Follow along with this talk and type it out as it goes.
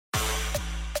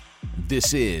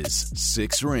This is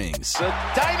Six Rings. The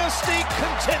dynasty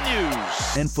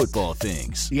continues. And football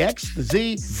things. The X, the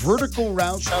Z, vertical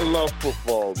routes. I love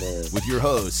football, man. With your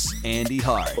hosts, Andy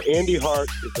Hart. Andy Hart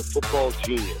is a football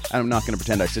genius. I'm not going to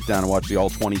pretend I sit down and watch the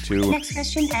All-22. Next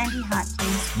question, Andy Hart,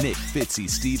 please. Nick Fitzy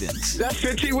Stevens. Is that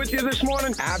Fitzy with you this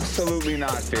morning? Absolutely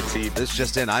not, Fitzy. This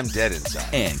just in, I'm dead inside.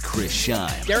 And Chris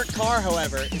Shine. Derek Carr,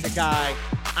 however, is a guy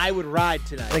I would ride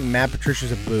tonight. I think Matt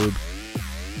Patricia's a boob.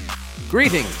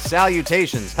 Greetings,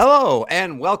 salutations, hello,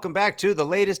 and welcome back to the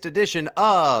latest edition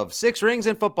of Six Rings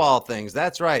and Football Things.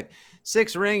 That's right.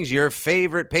 Six Rings, your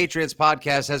favorite Patriots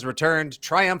podcast, has returned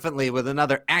triumphantly with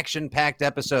another action-packed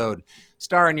episode.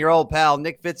 Starring your old pal,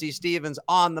 Nick Fitzy Stevens,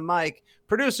 on the mic.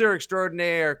 Producer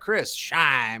extraordinaire, Chris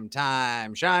Shine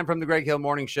from the Greg Hill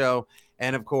Morning Show.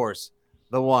 And, of course,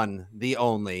 the one, the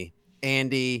only,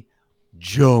 Andy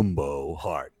Jumbo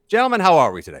Hart. Gentlemen, how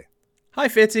are we today? Hi,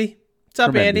 Fitzy. What's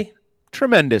up, Andy?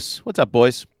 Tremendous. What's up,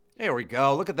 boys? There we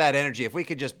go. Look at that energy. If we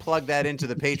could just plug that into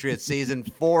the Patriots season,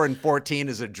 4-14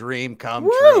 is a dream come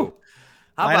true.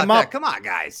 How about that? Come on,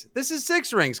 guys. This is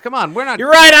Six Rings. Come on. We're not. You're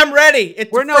right. I'm ready. It's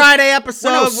a Friday episode.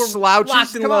 We're no slouches.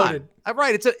 Locked and Come loaded. on. All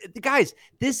right. Guys,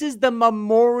 this is the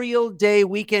Memorial Day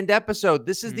weekend episode.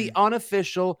 This is the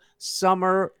unofficial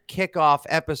summer kickoff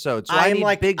episode. So I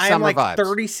need big summer vibes. I am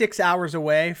 36 hours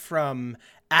away from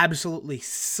absolutely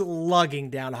slugging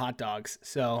down hot dogs.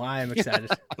 So I am excited.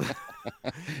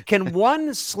 Can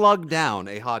one slug down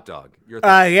a hot dog?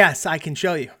 Yes, I can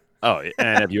show you. Oh,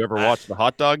 and have you ever watched the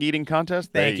hot dog eating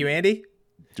contest? Thank you, Andy.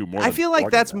 Do more. I feel like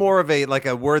that's more of a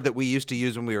word that we used to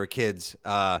use when we were kids.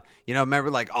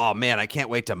 Remember oh man, I can't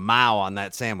wait to mow on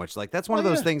that sandwich. Like that's one of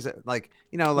those things that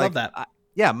love that.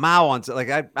 Mow on.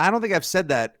 I don't think I've said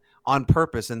that on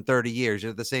purpose in 30 years.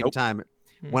 At the same time,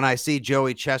 when I see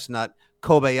Joey Chestnut,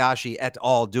 Kobayashi et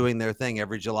al. Doing their thing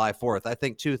every July 4th, I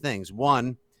think two things.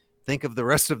 One, think of the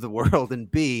rest of the world, and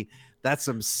B, that's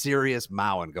some serious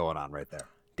mowing going on right there.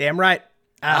 Damn right.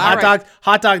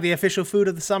 Hot dog, the official food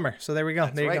of the summer. So there we go.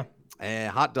 That's there you right. go.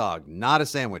 Hot dog, not a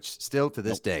sandwich, still to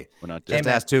this day. We're not just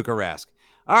ask Tuukka Rask.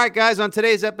 All right, guys, on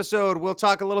today's episode, we'll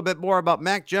talk a little bit more about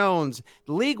Mac Jones,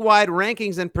 league-wide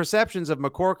rankings and perceptions of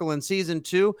McCorkle in Season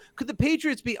 2. Could the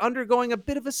Patriots be undergoing a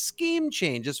bit of a scheme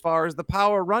change as far as the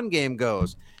power run game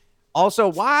goes? Also,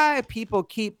 why people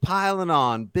keep piling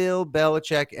on Bill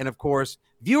Belichick, and, of course,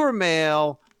 viewer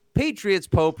mail, Patriots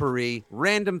potpourri,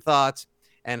 random thoughts,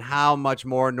 and how much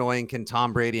more annoying can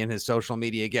Tom Brady and his social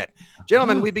media get?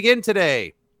 Gentlemen, we begin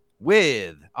today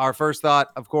with our first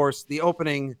thought, of course, the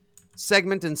opening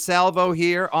segment and salvo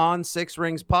here on Six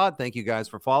Rings Pod. Thank you guys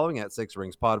for following at Six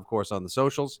Rings Pod, of course, on the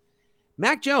socials.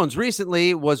 Mac Jones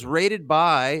recently was rated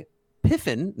by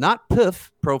Piffin, not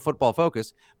Puff, Pro Football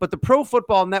Focus, but the Pro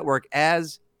Football Network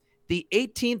as the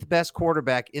 18th best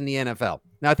quarterback in the NFL.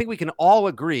 Now, I think we can all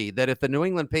agree that if the New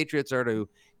England Patriots are to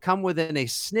come within a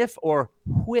sniff or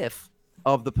whiff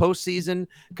of the postseason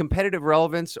competitive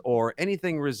relevance or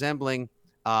anything resembling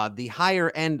the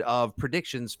higher end of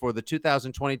predictions for the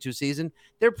 2022 season,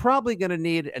 they're probably going to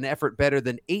need an effort better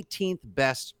than 18th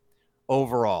best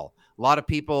overall. A lot of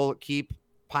people keep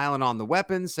piling on the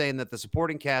weapons, saying that the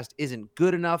supporting cast isn't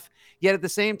good enough. Yet at the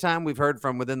same time, we've heard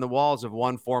from within the walls of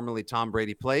one formerly Tom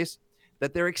Brady place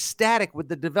that they're ecstatic with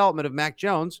the development of Mac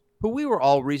Jones, who we were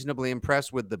all reasonably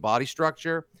impressed with the body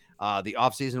structure, the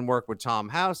offseason work with Tom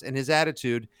House, and his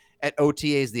attitude at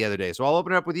OTAs the other day. So I'll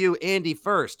open it up with you, Andy,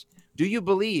 first. Do you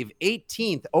believe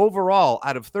 18th overall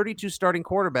out of 32 starting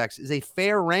quarterbacks is a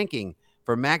fair ranking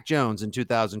for Mac Jones in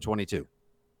 2022?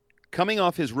 Coming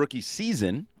off his rookie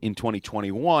season in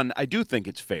 2021, I do think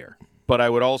it's fair. But I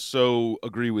would also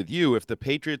agree with you, if the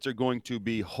Patriots are going to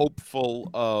be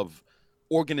hopeful of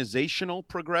organizational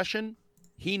progression,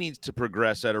 he needs to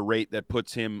progress at a rate that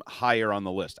puts him higher on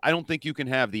the list. I don't think you can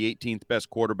have the 18th best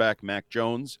quarterback, Mac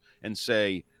Jones, and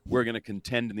say, we're going to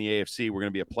contend in the AFC, we're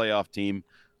going to be a playoff team.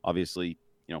 Obviously,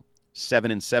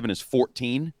 7-7 is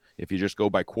 14. If you just go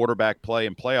by quarterback play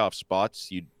and playoff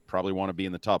spots, you'd probably want to be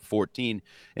in the top 14.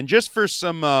 And just for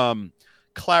some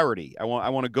clarity, I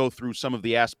want to go through some of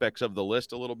the aspects of the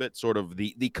list a little bit, sort of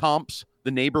the comps,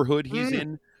 the neighborhood he's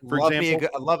in, for example.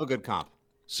 I love a good comp.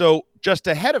 So just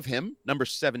ahead of him, number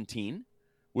 17,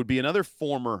 would be another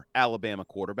former Alabama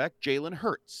quarterback, Jalen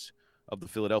Hurts of the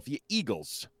Philadelphia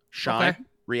Eagles. Shine. Okay.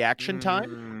 Reaction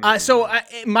time?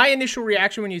 My initial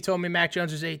reaction when you told me Mac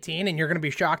Jones was 18, and you're going to be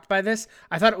shocked by this,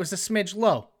 I thought it was a smidge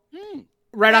low.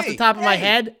 Off the top of my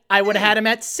head, I would have had him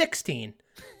at 16.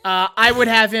 I would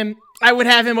have him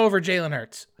over Jalen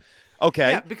Hurts.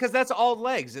 Okay. Yeah, because that's all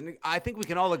legs, and I think we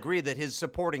can all agree that his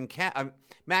supporting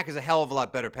Mac is a hell of a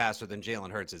lot better passer than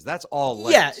Jalen Hurts is. That's all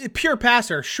legs. Yeah, pure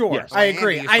passer, sure. Yes. I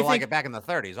agree. Andy used to like it back in the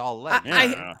 30s, all legs.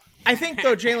 I think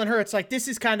though Jalen Hurts, like this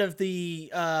is kind of the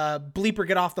bleeper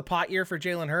get off the pot year for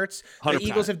Jalen Hurts. The 100%.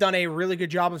 Eagles have done a really good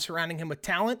job of surrounding him with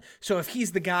talent. So if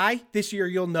he's the guy this year,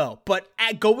 you'll know. But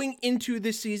going into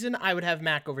this season, I would have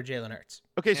Mac over Jalen Hurts.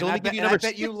 Okay, so let me give you number. I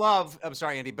bet you love. I'm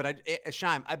sorry, Andy, but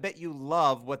Shime, I bet you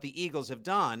love what the Eagles have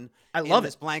done. I love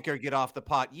this blanker get off the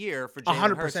pot year for Jalen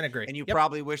 100% Hurts, agree. And you Yep.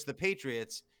 probably wish the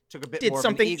Patriots took a bit Did more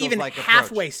something of an even Eagles-like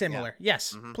halfway approach. similar. Yeah.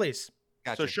 Yes, please.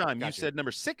 So, Shime, you said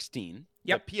number 16.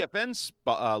 Yep. The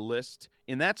PFN list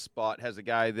in that spot has a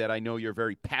guy that I know you're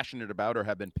very passionate about or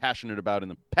have been passionate about in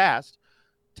the past.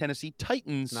 Tennessee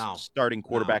Titans starting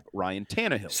quarterback Ryan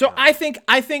Tannehill. So I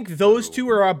think those two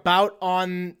are about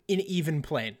on an even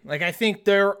plane. Like I think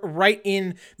they're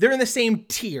in the same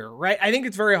tier, right? I think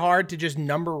it's very hard to just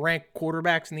number rank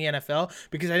quarterbacks in the NFL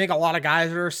because I think a lot of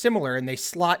guys are similar and they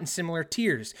slot in similar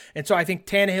tiers. And so I think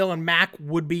Tannehill and Mac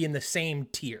would be in the same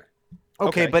tier.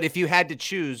 Okay, but if you had to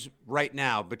choose right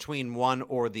now between one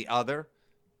or the other,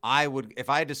 I would,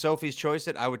 if I had to Sophie's choice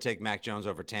it, I would take Mac Jones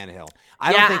over Tannehill.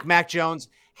 I don't think Mac Jones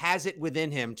has it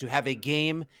within him to have a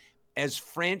game as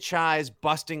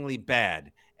franchise-bustingly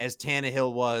bad as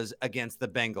Tannehill was against the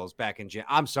Bengals back in January.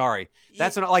 I'm sorry.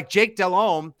 That's not like Jake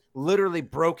Delhomme literally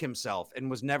broke himself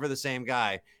and was never the same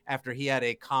guy after he had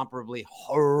a comparably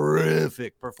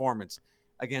horrific performance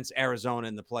against Arizona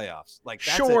in the playoffs. Like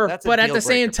that's but a at the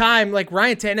same deal-breaker. time, like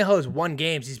Ryan Tannehill has won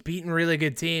games. He's beaten really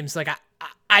good teams. Like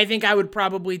I think I would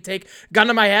probably take, gun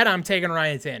to my head, I'm taking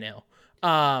Ryan Tannehill.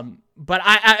 But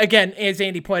I again, as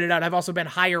Andy pointed out, I've also been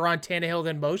higher on Tannehill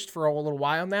than most for a little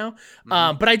while now.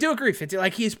 But I do agree, Fitzy.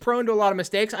 Like he's prone to a lot of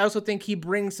mistakes. I also think he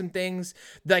brings some things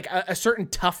like a certain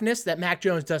toughness that Mac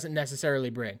Jones doesn't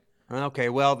necessarily bring. Okay,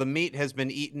 well, the meat has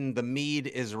been eaten, the mead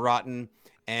is rotten,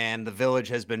 and the village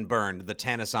has been burned. The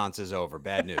Renaissance is over.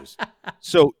 Bad news.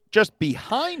 So just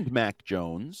behind Mac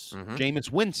Jones,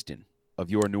 Jameis Winston of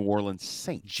your New Orleans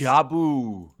Saints.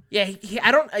 Jabu. Yeah,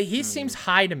 he seems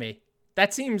high to me.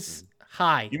 That seems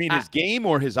high. You mean his game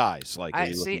or his eyes? Like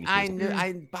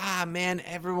man,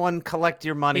 everyone collect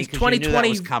your money He's because you knew that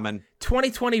was coming.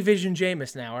 2020 Vision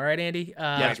Jameis now, all right, Andy?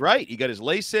 That's right. He got his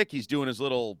LASIK. He's doing his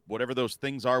little whatever those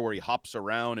things are where he hops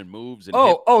around and moves. And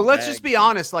Let's just be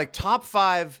honest. Like top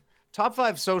five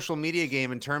social media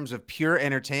game in terms of pure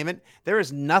entertainment. There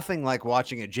is nothing like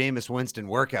watching a Jameis Winston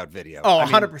workout video.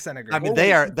 100% agree.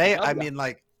 I mean,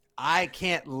 I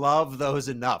can't love those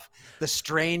enough. The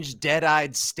strange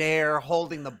dead-eyed stare,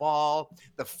 holding the ball,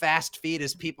 the fast feet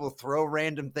as people throw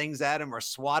random things at him or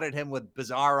swat at him with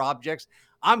bizarre objects.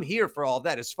 I'm here for all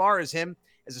that. As far as him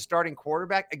as a starting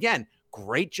quarterback, again,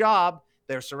 great job.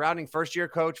 They're surrounding first-year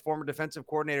coach, former defensive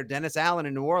coordinator Dennis Allen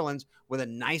in New Orleans with a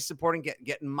nice supporting,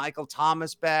 getting Michael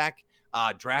Thomas back,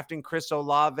 drafting Chris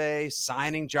Olave,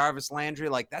 signing Jarvis Landry.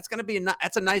 Like that's going to be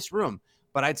that's a nice room.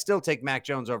 But I'd still take Mac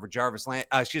Jones over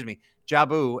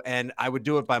Jabu, and I would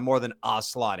do it by more than a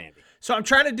slot, Andy. So I'm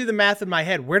trying to do the math in my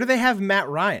head. Where do they have Matt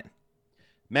Ryan?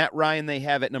 Matt Ryan they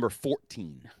have at number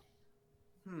 14.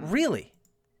 Really?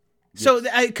 Yes. So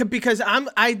because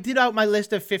I did out my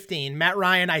list of 15. Matt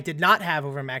Ryan I did not have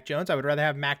over Mac Jones. I would rather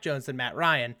have Mac Jones than Matt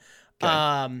Ryan.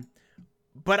 Okay.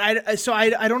 But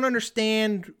I don't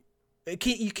understand.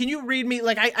 Can you read me?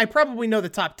 Like I probably know the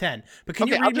top 10, but can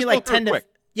you read me like 10 to quick.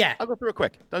 Yeah. I'll go through it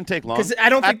quick. Doesn't take long. Because I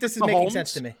don't think this is making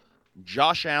sense to me.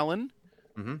 Josh Allen,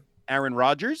 Aaron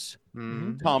Rodgers,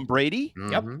 Tom Brady,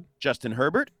 Justin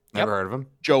Herbert, never heard of him,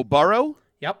 Joe Burrow,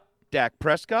 Dak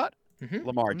Prescott,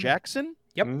 Lamar Jackson,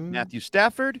 Matthew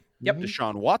Stafford,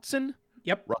 Deshaun Watson,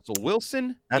 Russell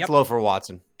Wilson. That's low for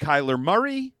Watson. Kyler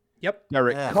Murray,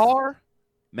 Derek Carr,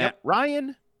 Matt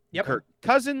Ryan, Kirk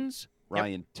Cousins,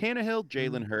 Ryan Tannehill,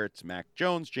 Jalen Hurts, Mac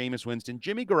Jones, Jameis Winston,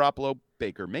 Jimmy Garoppolo,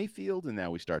 Baker Mayfield, and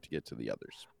now we start to get to the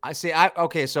others. I see.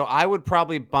 So I would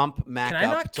probably bump Mac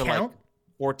up to like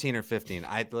 14 or 15.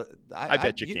 I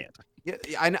bet you can't.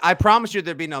 Yeah, I promise you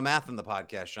there'd be no math in the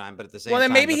podcast, Shine. But at the same time,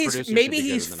 then maybe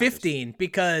he's 15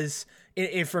 because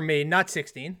for me, not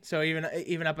 16. So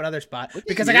even up another spot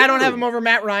because I don't have him over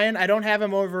Matt Ryan. I don't have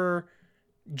him over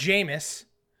Jameis.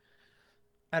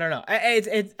 I don't know. I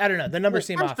don't know. The numbers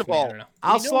seem off. I don't know.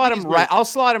 I'll slot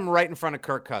him right in front of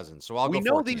Kirk Cousins. So we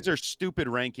know these are stupid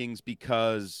rankings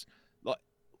because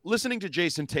listening to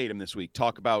Jason Tatum this week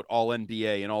talk about all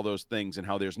NBA and all those things and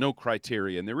how there's no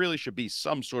criteria and there really should be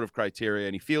some sort of criteria,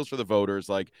 and he feels for the voters,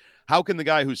 like, how can the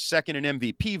guy who's second in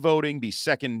MVP voting be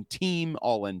second team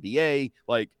all NBA?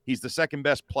 Like, he's the second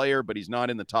best player, but he's not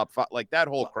in the top 5. Like, that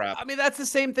whole crap. I mean, that's the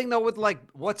same thing though with like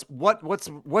what's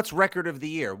record of the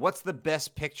year? What's the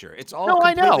best picture? It's all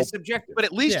completely subjective. But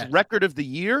at least record of the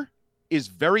year is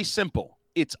very simple.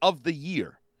 It's of the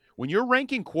year. When you're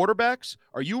ranking quarterbacks,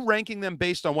 are you ranking them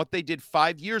based on what they did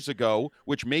 5 years ago,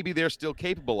 which maybe they're still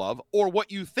capable of, or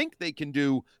what you think they can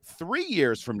do 3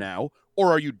 years from now?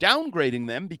 Or are you downgrading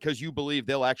them because you believe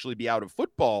they'll actually be out of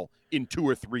football in 2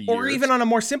 or 3 years? Or even on a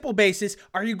more simple basis,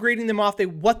 are you grading them off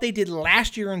what they did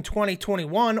last year in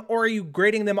 2021, or are you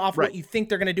grading them off what you think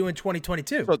they're going to do in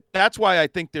 2022? So that's why I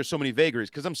think there's so many vagaries,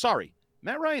 because I'm sorry,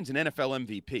 Matt Ryan's an NFL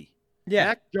MVP. Yeah.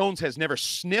 Mac Jones has never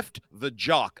sniffed the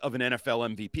jock of an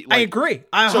NFL MVP. I agree.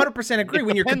 I 100% agree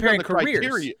when you're comparing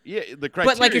careers. The criteria.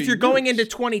 But like if you're going into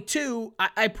 22,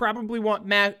 I probably want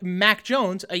Mac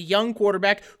Jones, a young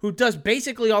quarterback who does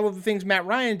basically all of the things Matt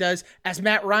Ryan does, as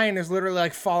Matt Ryan is literally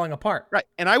like falling apart. Right.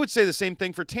 And I would say the same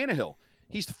thing for Tannehill.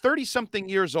 He's 30-something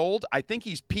years old. I think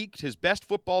he's peaked. His best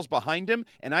football's behind him,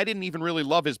 and I didn't even really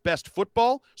love his best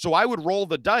football. So I would roll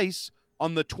the dice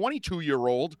on the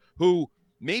 22-year-old who –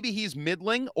 maybe he's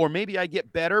middling, or maybe I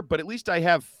get better, but at least I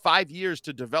have 5 years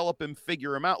to develop him,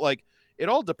 figure him out. Like, it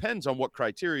all depends on what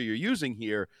criteria you're using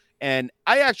here. And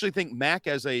I actually think Mac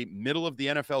as a middle of the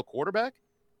NFL quarterback,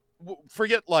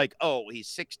 forget like, oh, he's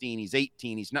 16, he's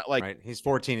 18, he's not like. Right. He's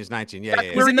 14, he's 19. Yeah.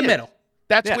 He's in the middle.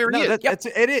 That's where he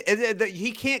is.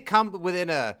 He can't come within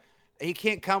a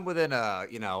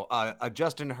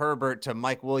Justin Herbert to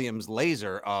Mike Williams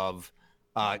laser of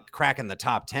cracking the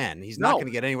top 10. He's not going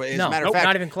to get anywhere. As a matter of fact,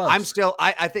 not even close.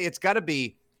 I think it's got to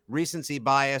be recency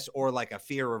bias or like a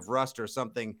fear of rust or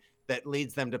something that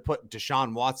leads them to put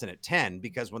Deshaun Watson at 10,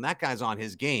 because when that guy's on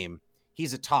his game,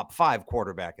 he's a top 5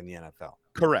 quarterback in the NFL.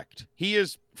 Correct. He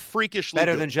is freakishly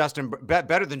better good.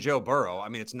 Better than Joe Burrow. I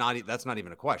mean, that's not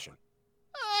even a question.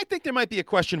 I think there might be a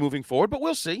question moving forward, but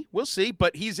we'll see. We'll see.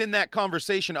 But he's in that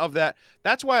conversation of that.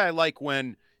 That's why I like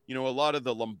when, a lot of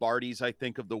the Lombardis, I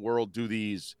think, of the world do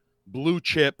these blue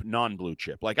chip, non-blue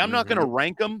chip. Like, I'm not going to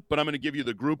rank them, but I'm going to give you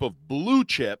the group of blue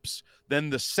chips, then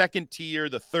the second tier,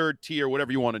 the third tier,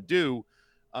 whatever you want to do.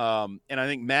 And I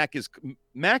think Mac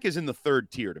is in the third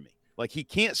tier to me. Like, he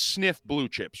can't sniff blue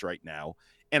chips right now.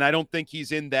 And I don't think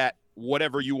he's in that,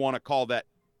 whatever you want to call that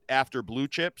after blue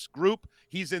chips group.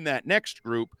 He's in that next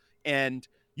group. And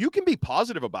you can be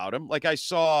positive about him. Like, I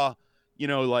saw,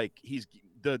 like he's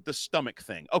the stomach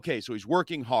thing. Okay, so he's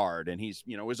working hard, and he's,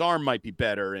 his arm might be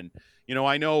better. And,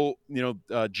 I know,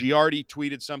 Giardi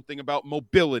tweeted something about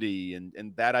mobility and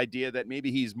that idea that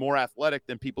maybe he's more athletic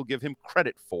than people give him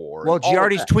credit for. Well,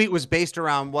 Giardi's tweet was based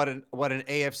around what an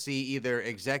AFC either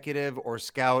executive or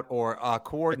scout or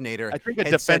coordinator I think a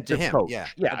had said to defensive him.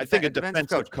 coach. Yeah, I think a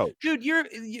defensive coach. Dude,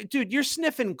 you're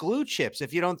sniffing blue chips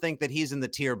if you don't think that he's in the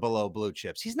tier below blue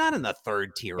chips. He's not in the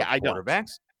third tier of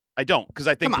quarterbacks. I don't, because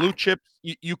I think blue chip.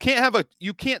 You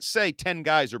can't say 10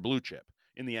 guys are blue chip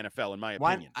in the NFL, in my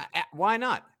opinion. Why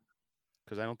not?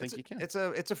 Because I don't think you can. It's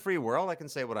a free world. I can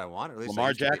say what I want. At least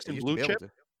Lamar Jackson blue chip.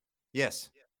 Yes.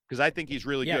 Because I think he's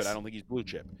really good. I don't think he's blue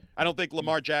chip. I don't think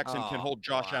Lamar Jackson can hold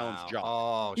Josh Allen's job.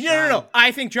 Oh, no.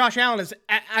 I think Josh Allen is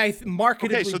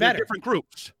markedly okay, so better. They're different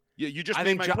groups. You just I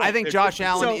think Josh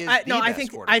Allen is the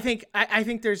best quarterback. I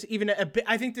think there's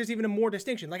even a more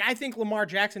distinction. Like, I think Lamar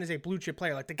Jackson is a blue chip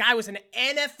player. Like, the guy was an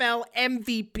NFL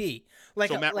MVP.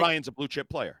 So Matt Ryan's a blue chip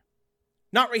player.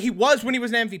 He was when he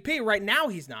was an MVP. Right now,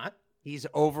 he's not. He's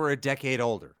over a decade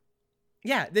older.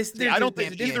 Yeah, I don't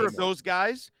think either of those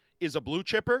guys is a blue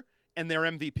chipper, and they're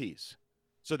MVPs.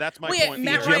 So that's my point. I'm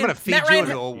going to feed you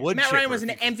into a wood chipper. Matt Ryan was an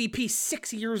MVP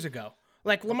 6 years ago.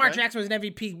 Like, Lamar Jackson was an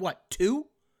MVP, 2?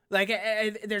 Like,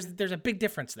 there's a big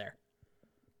difference there.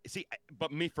 See,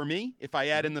 but for me, if I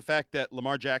add in the fact that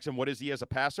Lamar Jackson, what is he as a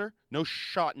passer? No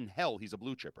shot in hell he's a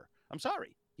blue chipper. I'm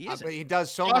sorry. He isn't. He does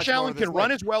so Josh much more. Allen can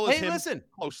run as well as him. Listen.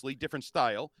 Closely different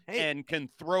style, and can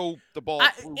throw the ball.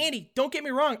 Andy, don't get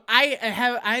me wrong. I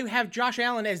have Josh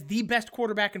Allen as the best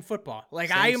quarterback in football.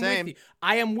 Like, I am with you.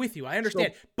 I am with you. I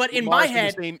understand. So but in my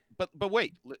head, but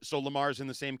wait. So Lamar's in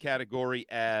the same category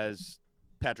as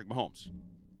Patrick Mahomes.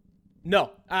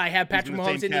 No, I have Patrick Mahomes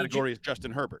in the same category as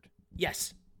Justin Herbert.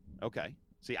 Yes. Okay.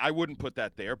 See, I wouldn't put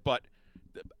that there, but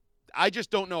I just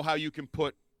don't know how you can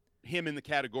put him in the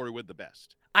category with the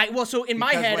best.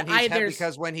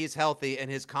 Because when he's healthy and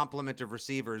his complement of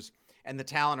receivers and the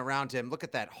talent around him, look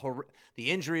at that, the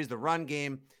injuries, the run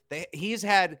game. He's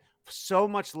had so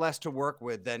much less to work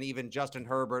with than even Justin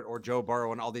Herbert or Joe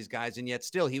Burrow and all these guys. And yet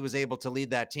still he was able to lead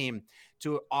that team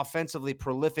to offensively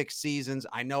prolific seasons.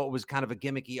 I know it was kind of a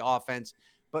gimmicky offense,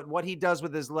 but what he does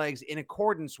with his legs in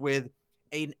accordance with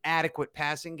an adequate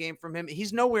passing game from him,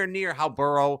 he's nowhere near how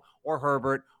Burrow or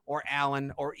Herbert or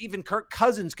Allen or even Kirk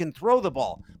Cousins can throw the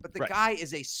ball. But the guy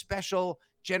is a special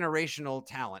generational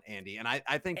talent, Andy. And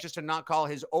I think just to not call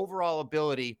his overall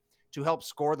ability to help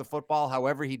score the football,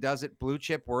 however he does it, blue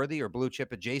chip worthy or blue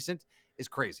chip adjacent, is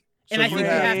crazy. And I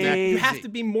think you have to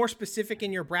be more specific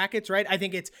in your brackets, right? I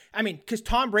think because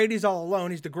Tom Brady's all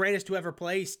alone. He's the greatest to ever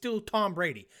play. He's still Tom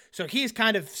Brady. So he's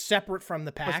kind of separate from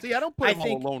the pack. But see, I don't put him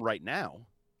all alone right now.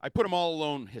 I put him all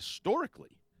alone historically.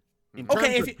 In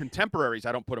terms of contemporaries,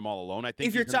 I don't put him all alone. I think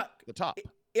if you're the top.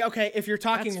 Okay, if you're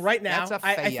talking right now, that's a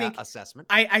I think assessment.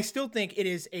 I still think it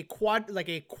is a quad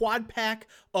pack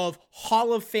of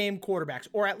Hall of Fame quarterbacks,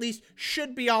 or at least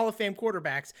should be Hall of Fame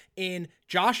quarterbacks in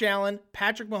Josh Allen,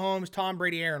 Patrick Mahomes, Tom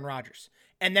Brady, Aaron Rodgers.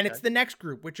 And then it's the next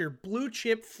group, which are blue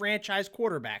chip franchise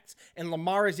quarterbacks, and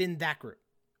Lamar is in that group.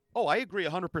 Oh, I agree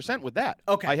 100% with that.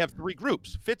 Okay. I have 3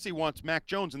 groups. Fitzy wants Mac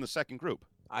Jones in the second group.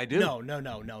 I do. No.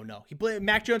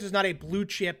 Mac Jones is not a blue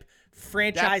chip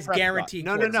franchise guaranteed.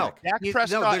 No. Dak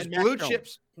Prescott there's blue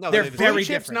chips. No, they're blue very chips.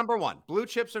 different. Number one. Blue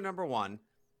chips are number one.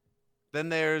 Then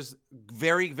there's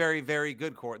very, very, very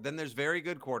good Then there's very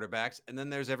good quarterbacks, and then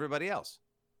there's everybody else.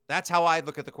 That's how I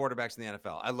look at the quarterbacks in the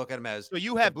NFL. I look at them as so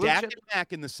you have Dak and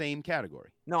Mac in the same category.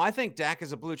 No, I think Dak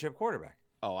is a blue chip quarterback.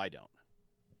 Oh, I don't.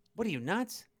 What are you,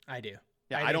 nuts? I do.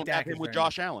 Yeah, I don't have him with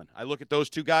Josh Allen. I look at those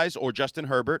 2 guys, or Justin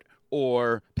Herbert,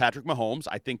 or Patrick Mahomes.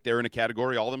 I think they're in a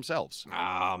category all themselves.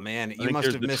 Oh, man. You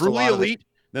must have missed the truly a lot elite,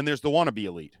 then there's the wannabe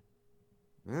elite.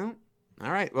 Well,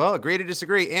 all right. Well, agree to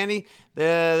disagree. Andy,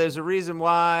 there's a reason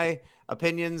why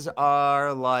opinions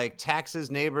are like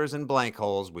taxes, neighbors, and blank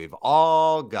holes. We've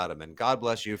all got them, and God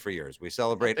bless you for yours. We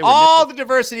celebrate all the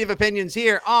diversity of opinions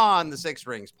here on the Six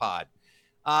Rings Pod.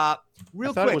 I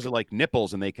Real thought quick. it was like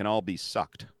nipples, and they can all be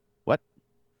sucked. What?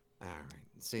 All right.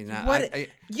 See now,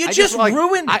 you just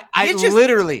ruined. I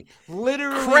literally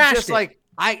crashed just it.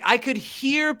 I could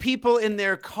hear people in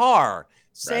their car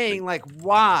saying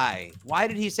why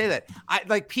did he say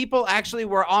that? People actually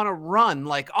were on a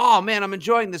run, oh man, I'm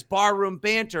enjoying this barroom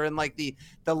banter and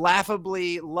the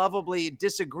laughably, lovably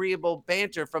disagreeable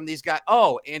banter from these guys.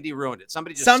 Oh, Andy ruined it.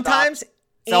 Somebody just sometimes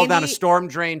fell down a storm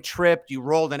drain, tripped, you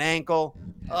rolled an ankle.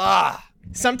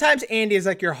 Sometimes Andy is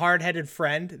like your hard-headed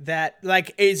friend that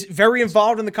is very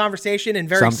involved in the conversation and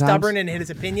very stubborn in his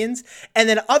opinions. And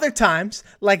then other times,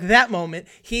 like that moment,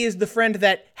 he is the friend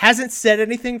that hasn't said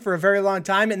anything for a very long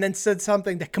time and then said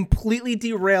something that completely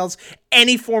derails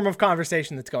any form of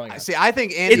conversation that's going on. See, I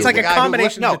think Andy it's like a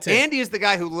combination of the two. Andy is the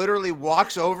guy who literally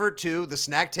walks over to the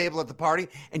snack table at the party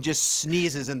and just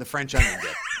sneezes in the French onion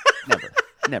dip.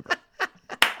 Never.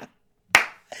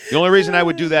 The only reason I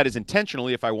would do that is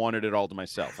intentionally if I wanted it all to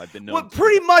myself. I've been known. Well,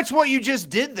 pretty much what you just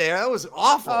did there. That was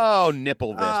awful. Oh,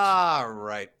 nipple this. All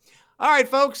right,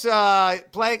 folks.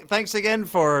 Thanks again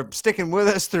for sticking with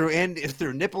us through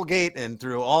Nipplegate and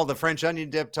through all the French onion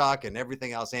dip talk and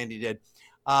everything else Andy did.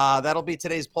 That'll be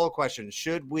today's poll question.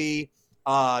 Should we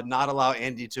not allow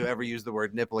Andy to ever use the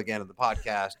word nipple again in the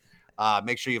podcast?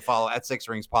 Make sure you follow at Six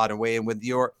Rings Pod and weigh in with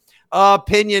your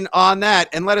opinion on that.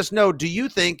 And let us know, do you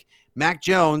think Mac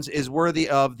Jones is worthy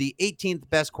of the 18th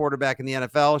best quarterback in the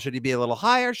NFL? Should he be a little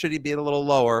higher? Should he be a little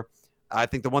lower? I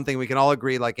think the one thing we can all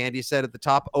agree, like Andy said at the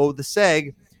top of the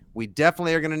seg, we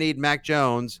definitely are going to need Mac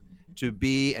Jones to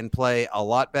be and play a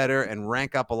lot better and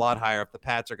rank up a lot higher if the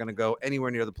Pats are going to go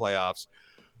anywhere near the playoffs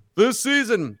this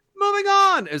season. Moving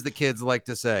on, as the kids like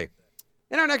to say.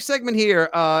 In our next segment here,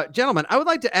 gentlemen, I would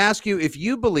like to ask you if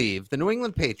you believe the New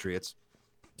England Patriots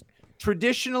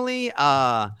traditionally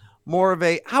more of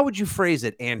a, how would you phrase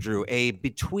it, Andrew? A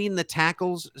between the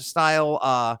tackles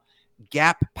style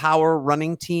gap power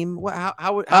running team?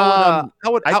 How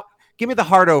would give me the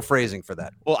hard-o phrasing for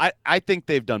that? Well, I think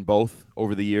they've done both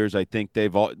over the years. I think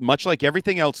they've all, much like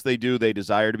everything else they do, they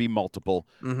desire to be multiple.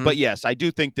 Mm-hmm. But yes, I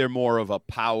do think they're more of a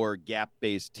power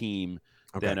gap-based team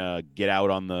than a get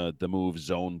out on the move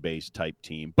zone-based type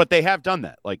team. But they have done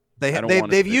that.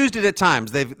 They've used it at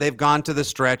times. They've gone to the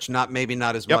stretch, not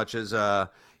as much as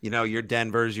your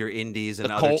Denvers, your Indies,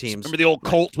 and other Colts. teams. Remember the old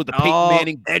Colts with the Peyton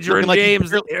Manning? Edgerrin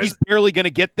James. He's barely going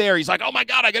to get there. He's like, oh, my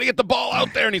God, I got to get the ball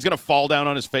out there. And he's going to fall down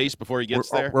on his face before he gets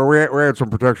there. We had some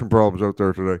protection problems out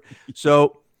there today.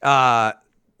 So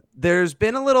there's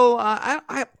been a little,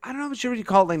 I don't know what you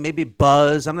call it, maybe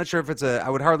buzz. I'm not sure if it's I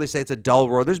would hardly say it's a dull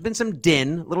roar. There's been some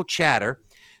din, little chatter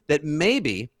that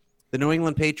maybe the New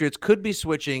England Patriots could be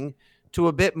switching to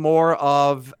a bit more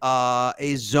of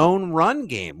a zone run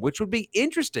game, which would be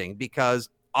interesting because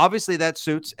obviously that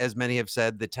suits, as many have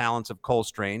said, the talents of Cole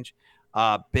Strange,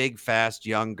 big, fast,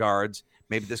 young guards.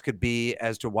 Maybe this could be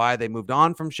as to why they moved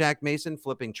on from Shaq Mason,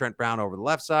 flipping Trent Brown over the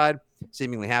left side,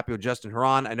 seemingly happy with Justin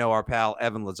Huron. I know our pal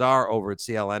Evan Lazar over at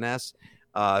CLNS,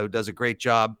 who does a great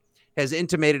job, has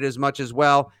intimated as much as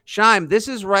well. Shime, this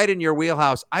is right in your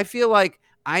wheelhouse. I feel like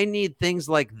I need things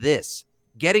like this,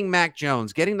 getting Mac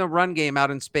Jones, getting the run game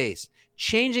out in space,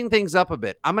 changing things up a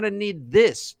bit. I'm going to need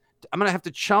this. I'm going to have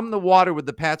to chum the water with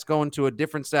the Pats going to a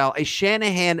different style, a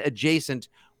Shanahan-adjacent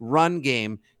run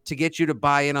game to get you to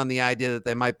buy in on the idea that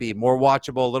they might be more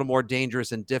watchable, a little more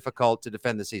dangerous and difficult to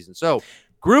defend the season. So,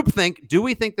 groupthink, do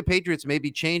we think the Patriots may be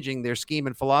changing their scheme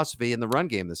and philosophy in the run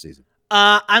game this season?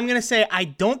 I'm going to say I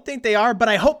don't think they are, but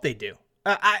I hope they do.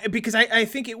 Because I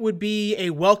think it would be a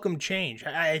welcome change.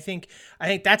 I think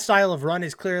that style of run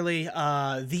is clearly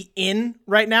the in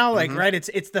right now. Like, right,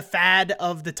 it's the fad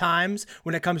of the times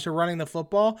when it comes to running the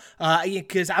football.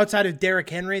 Because outside of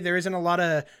Derrick Henry, there isn't a lot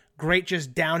of great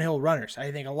just downhill runners.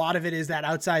 I think a lot of it is that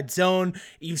outside zone.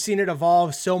 You've seen it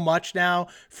evolve so much now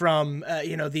from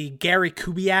the Gary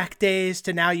Kubiak days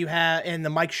to now you have in the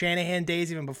Mike Shanahan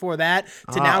days, even before that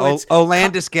to now it's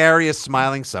Olandis Gary is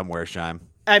smiling somewhere, Shime.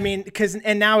 I mean,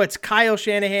 and now it's Kyle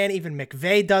Shanahan. Even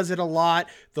McVay does it a lot.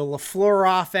 The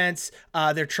LaFleur offense,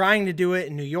 they're trying to do it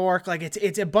in New York. Like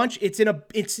it's a bunch. It's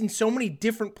in so many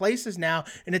different places now,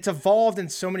 and it's evolved in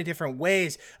so many different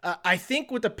ways. I think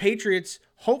what the Patriots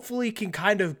hopefully can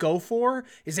kind of go for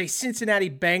is a Cincinnati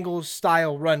Bengals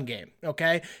style run game.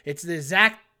 Okay, it's the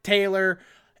Zach Taylor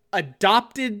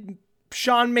adopted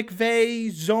Sean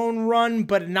McVay zone run,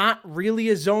 but not really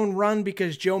a zone run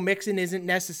because Joe Mixon isn't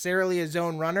necessarily a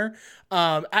zone runner.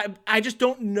 I just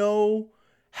don't know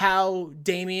how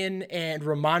Damian and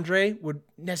Ramondre would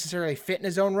necessarily fit in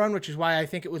a zone run, which is why I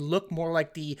think it would look more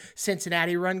like the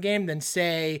Cincinnati run game than,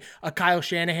 say, a Kyle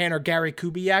Shanahan or Gary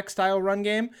Kubiak style run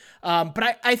game.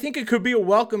 But I think it could be a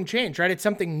welcome change, right? It's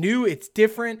something new, it's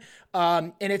different,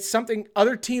 and it's something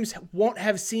other teams won't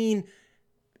have seen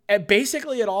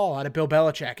basically at all out of Bill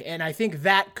Belichick. And I think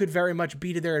that could very much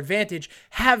be to their advantage,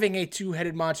 having a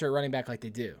two-headed monster at running back like they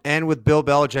do. And with Bill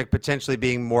Belichick potentially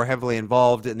being more heavily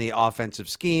involved in the offensive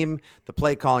scheme, the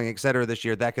play calling, et cetera, this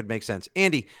year, that could make sense.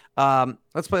 Andy,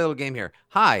 let's play a little game here.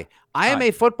 Hi, I am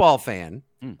a football fan,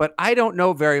 but I don't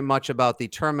know very much about the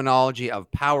terminology of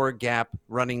power gap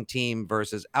running team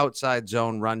versus outside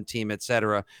zone run team, et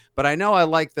cetera. But I know I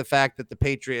like the fact that the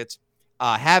Patriots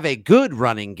have a good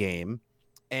running game.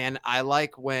 And I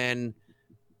like when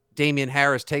Damian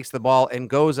Harris takes the ball and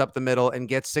goes up the middle and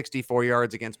gets 64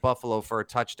 yards against Buffalo for a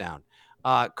touchdown.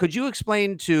 Could you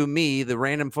explain to me, the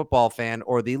random football fan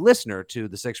or the listener to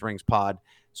the Six Rings pod,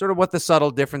 sort of what the subtle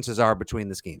differences are between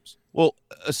the schemes? Well,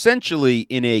 essentially,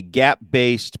 in a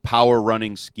gap-based power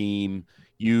running scheme,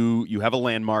 you have a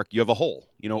landmark, you have a hole.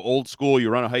 Old school, you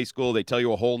run a high school, they tell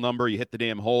you a hole number, you hit the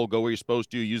damn hole, go where you're supposed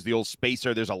to, use the old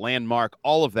spacer, there's a landmark,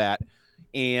 all of that.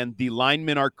 And the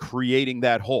linemen are creating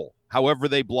that hole. However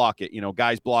they block it,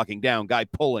 guys blocking down, guy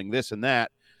pulling, this and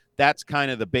that. That's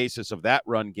kind of the basis of that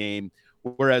run game.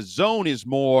 Whereas zone is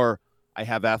more, I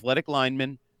have athletic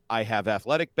linemen, I have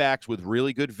athletic backs with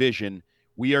really good vision.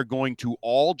 We are going to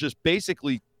all just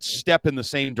basically step in the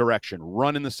same direction,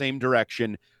 run in the same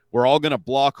direction. We're all going to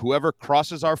block whoever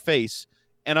crosses our face,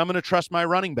 and I'm going to trust my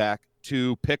running back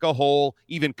to pick a hole,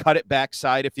 even cut it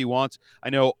backside if he wants. I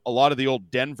know a lot of the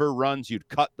old Denver runs, you'd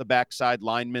cut the backside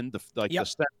lineman, the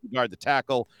center guard, the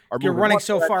tackle. You're running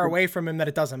so far away from him that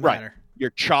it doesn't matter. You're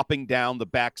chopping down the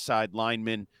backside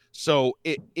lineman. So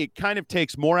it kind of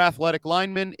takes more athletic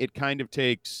linemen. It kind of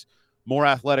takes more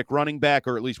athletic running back,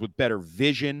 or at least with better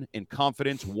vision and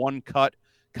confidence, one cut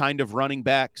kind of running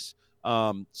backs.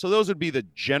 So those would be the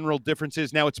general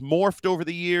differences. Now it's morphed over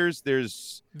the years.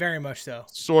 There's very much so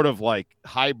sort of like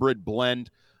hybrid blend.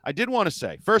 I did want to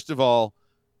say, first of all,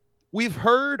 we've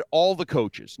heard all the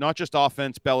coaches, not just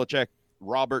offense, Belichick,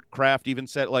 Robert Kraft even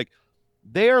said, like,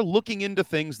 they're looking into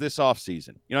things this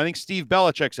offseason. I think Steve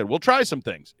Belichick said, we'll try some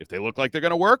things. If they look like they're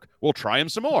going to work, we'll try them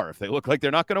some more. If they look like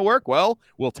they're not going to work, well,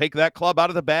 we'll take that club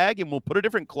out of the bag and we'll put a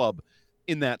different club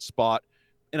in that spot.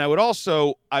 And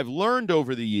I've learned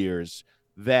over the years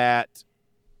that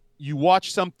you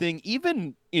watch something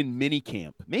even in mini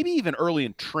camp, maybe even early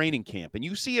in training camp, and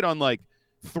you see it on like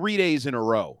 3 days in a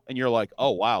row, and you're like,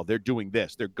 oh, wow, they're doing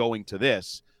this, they're going to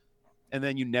this. And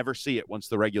then you never see it once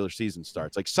the regular season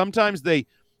starts. Like sometimes I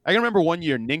can remember one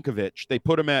year, Ninkovich, they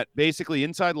put him at basically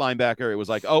inside linebacker. It was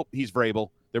like, oh, he's Vrabel.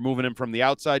 They're moving him from the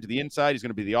outside to the inside. He's going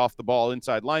to be the off the ball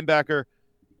inside linebacker.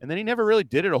 And then he never really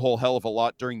did it a whole hell of a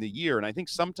lot during the year. And I think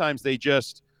sometimes they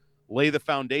just lay the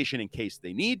foundation in case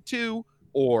they need to,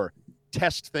 or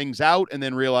test things out and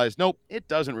then realize, nope, it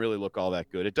doesn't really look all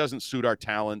that good. It doesn't suit our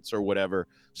talents or whatever.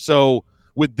 So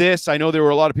with this, I know there were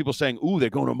a lot of people saying, ooh, they're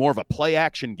going to more of a play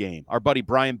action game. Our buddy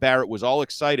Brian Barrett was all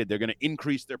excited. They're going to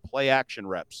increase their play action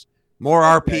reps. More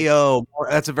RPO.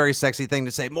 That's a very sexy thing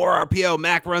to say. More RPO.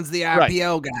 Mac runs the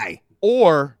RPO guy.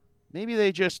 Or maybe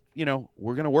they just,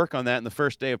 we're going to work on that in the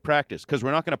first day of practice because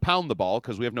we're not going to pound the ball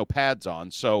because we have no pads on.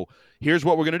 So here's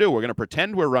what we're going to do. We're going to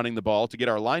pretend we're running the ball to get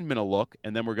our linemen a look,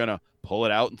 and then we're going to pull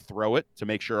it out and throw it to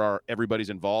make sure everybody's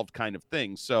involved kind of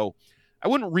thing. So I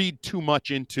wouldn't read too much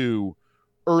into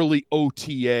early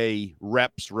OTA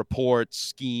reps, reports,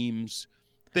 schemes,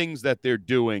 things that they're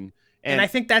doing. And I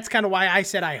think that's kind of why I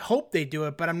said I hope they do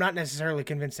it, but I'm not necessarily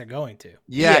convinced they're going to.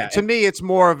 Yeah, to me, it's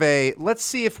more of a, let's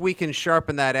see if we can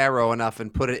sharpen that arrow enough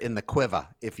and put it in the quiver,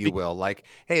 if you will. Like,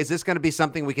 hey, is this going to be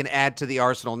something we can add to the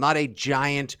arsenal? Not a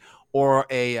giant or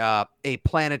a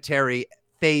planetary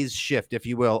phase shift, if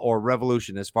you will, or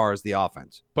revolution as far as the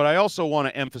offense. But I also want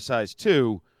to emphasize,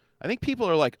 too, I think people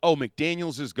are like, oh,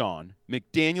 McDaniels is gone.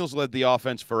 McDaniels led the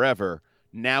offense forever.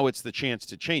 Now it's the chance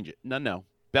to change it. No.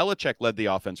 Belichick led the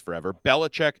offense forever.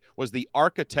 Belichick was the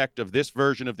architect of this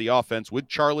version of the offense with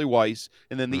Charlie Weiss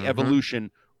and then the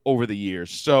evolution over the years.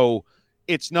 So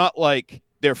it's not like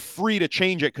they're free to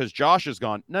change it because Josh is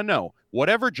gone. No.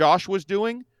 Whatever Josh was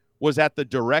doing was at the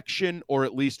direction or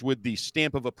at least with the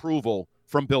stamp of approval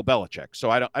from Bill Belichick.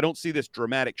 So I don't see this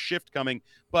dramatic shift coming.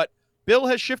 But Bill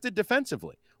has shifted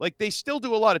defensively. Like, they still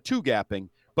do a lot of two-gapping,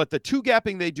 but the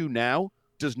two-gapping they do now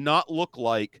does not look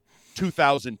like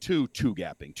 2002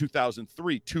 two-gapping,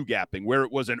 2003 two-gapping, where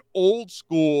it was an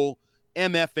old-school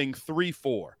MFing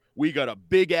 3-4. We got a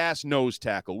big-ass nose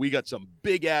tackle. We got some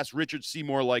big-ass Richard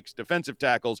Seymour-like defensive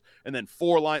tackles, and then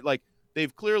four line. Like,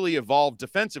 they've clearly evolved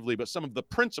defensively, but some of the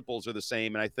principles are the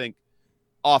same, and I think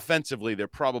offensively they're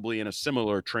probably in a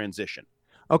similar transition.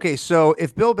 Okay, so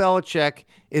if Bill Belichick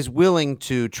is willing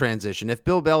to transition, if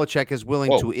Bill Belichick is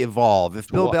willing to evolve, if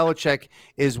Bill Belichick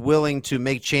is willing to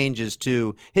make changes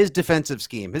to his defensive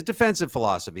scheme, his defensive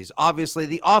philosophies, obviously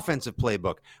the offensive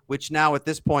playbook, which now at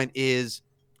this point is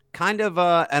kind of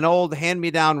an old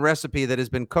hand-me-down recipe that has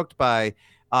been cooked by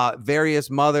various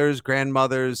mothers,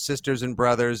 grandmothers, sisters, and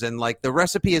brothers, and like the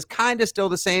recipe is kind of still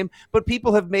the same, but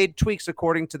people have made tweaks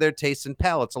according to their tastes and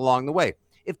palates along the way.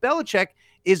 If Belichick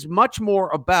is much more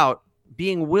about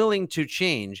being willing to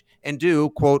change and do,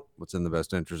 quote, what's in the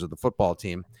best interest of the football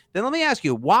team, then let me ask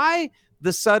you, why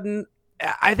the sudden,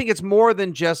 I think it's more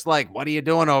than just like, what are you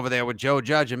doing over there with Joe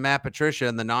Judge and Matt Patricia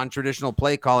and the non-traditional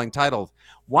play calling titles?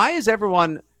 Why is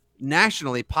everyone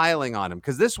nationally piling on him?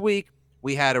 Because this week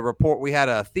we had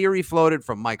a theory floated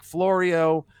from Mike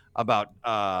Florio about,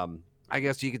 I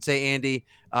guess you could say, Andy,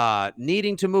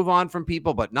 needing to move on from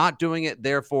people, but not doing it.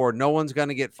 Therefore, no one's going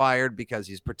to get fired because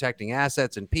he's protecting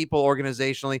assets and people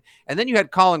organizationally. And then you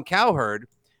had Colin Cowherd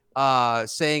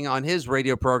saying on his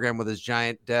radio program with his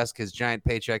giant desk, his giant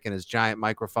paycheck, and his giant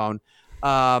microphone,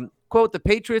 quote, the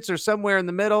Patriots are somewhere in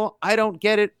the middle. I don't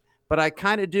get it, but I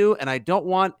kind of do, and I don't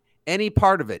want any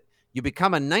part of it. You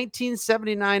become a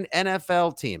 1979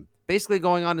 NFL team. Basically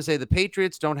going on to say the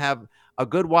Patriots don't have a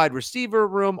good wide receiver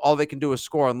room. All they can do is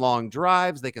score on long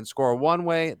drives. They can score one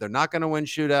way. They're not going to win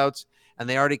shootouts, and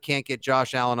they already can't get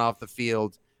Josh Allen off the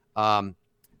field.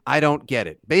 I don't get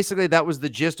it. Basically, that was the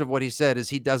gist of what he said, is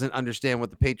he doesn't understand what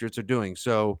the Patriots are doing.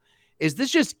 So is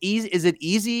this just easy? Is it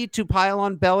easy to pile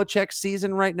on Belichick's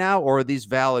season right now, or are these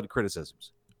valid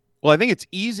criticisms? Well, I think it's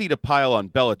easy to pile on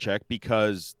Belichick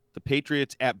because the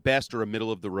Patriots at best are a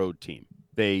middle-of-the-road team.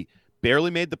 They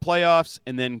barely made the playoffs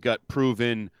and then got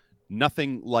proven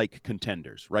nothing like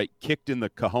contenders, right? Kicked in the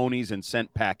cojones and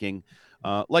sent packing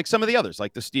like some of the others,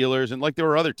 like the Steelers, and like there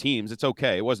were other teams. It's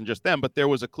okay. It wasn't just them, but there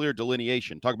was a clear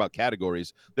delineation. Talk about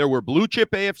categories. There were blue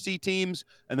chip AFC teams,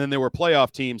 and then there were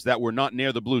playoff teams that were not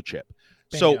near the blue chip.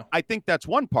 Bingo. So I think that's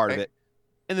one part of it.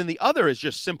 And then the other is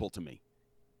just simple to me.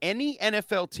 Any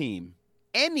NFL team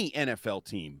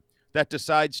that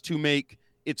decides to make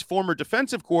its former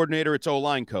defensive coordinator its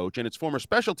O-line coach and its former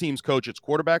special teams coach its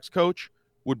quarterback's coach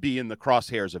would be in the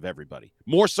crosshairs of everybody,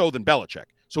 more so than Belichick.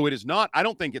 So it is not, I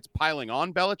don't think it's piling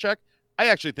on Belichick. I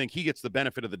actually think he gets the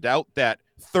benefit of the doubt that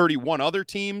 31 other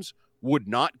teams would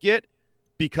not get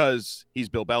because he's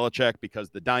Bill Belichick, because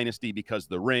the dynasty, because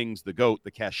the rings, the GOAT,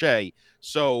 the cachet.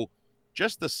 So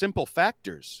just the simple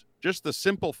factors, just the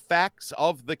simple facts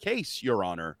of the case, Your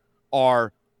Honor,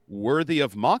 are worthy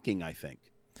of mocking, I think.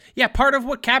 Yeah, part of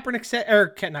what Kaepernick said,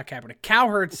 or not Kaepernick,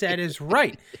 Cowherd said is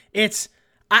right. It's,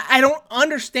 I don't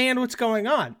understand what's going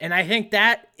on. And I think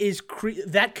that is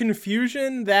that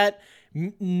confusion, that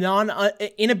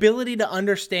inability to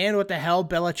understand what the hell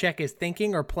Belichick is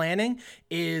thinking or planning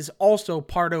is also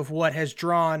part of what has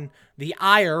drawn the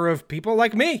ire of people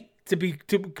like me, to be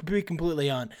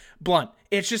completely blunt.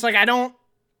 It's just like I don't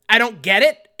get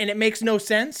it, and it makes no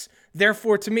sense.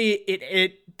 Therefore, to me,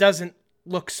 it doesn't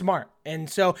look smart. And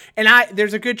so,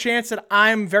 there's a good chance that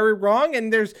I'm very wrong,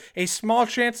 and there's a small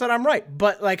chance that I'm right.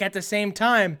 But like at the same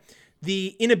time,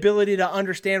 the inability to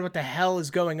understand what the hell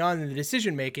is going on in the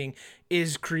decision making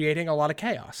is creating a lot of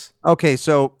chaos. Okay,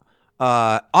 so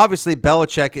obviously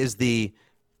Belichick is the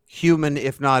human,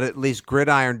 if not at least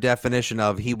gridiron definition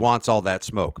of he wants all that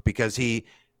smoke, because he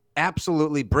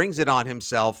absolutely brings it on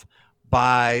himself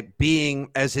by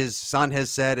being, as his son has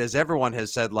said, as everyone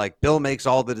has said, like, Bill makes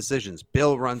all the decisions.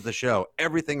 Bill runs the show.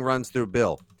 Everything runs through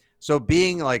Bill. So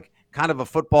being like kind of a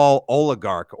football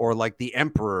oligarch, or like the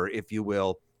emperor, if you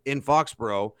will, in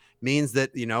Foxborough means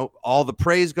that, all the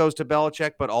praise goes to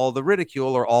Belichick, but all the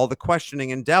ridicule or all the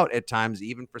questioning and doubt at times,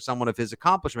 even for someone of his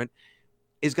accomplishment,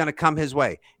 is going to come his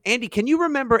way. Andy, can you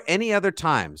remember any other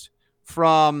times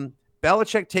from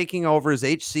Belichick taking over as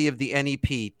HC of the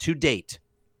NEP to date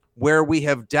where we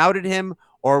have doubted him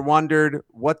or wondered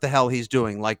what the hell he's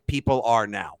doing, like people are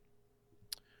now?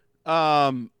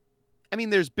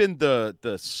 There's been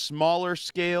the smaller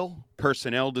scale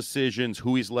personnel decisions,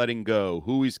 who he's letting go,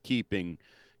 who he's keeping,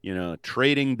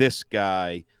 trading this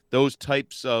guy, those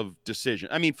types of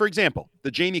decisions. For example, the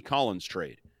Jamie Collins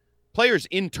trade. Players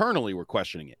internally were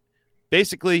questioning it.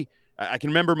 Basically, I can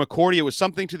remember McCourty, it was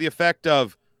something to the effect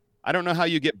of, I don't know how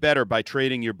you get better by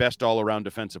trading your best all-around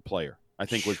defensive player, I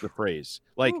think was the phrase.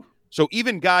 So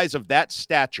even guys of that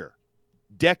stature,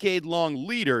 decade-long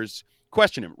leaders,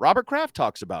 question him. Robert Kraft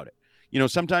talks about it.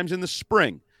 Sometimes in the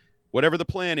spring, whatever the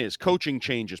plan is, coaching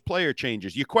changes, player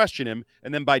changes, you question him,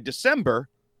 and then by December,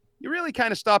 you really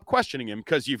kind of stop questioning him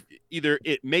because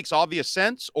it makes obvious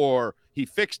sense, or he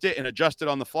fixed it and adjusted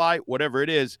on the fly. Whatever it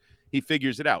is, he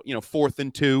figures it out. 4th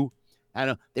and 2. I don't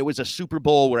know. There was a Super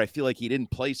Bowl where I feel like he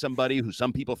didn't play somebody who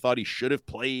some people thought he should have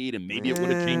played, and maybe it would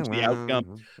have changed the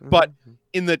outcome. But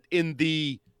in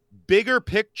the bigger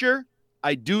picture,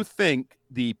 I do think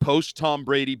the post Tom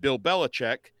Brady, Bill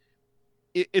Belichick,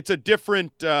 it's a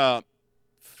different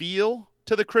feel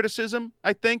to the criticism.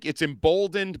 I think it's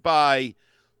emboldened by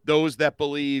those that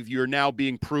believe you're now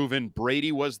being proven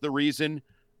Brady was the reason.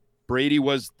 Brady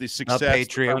was the success. The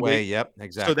Patriot way. Yep,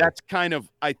 exactly. So that's kind of,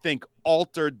 I think,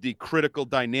 altered the critical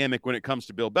dynamic when it comes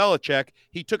to Bill Belichick.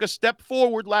 He took a step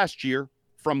forward last year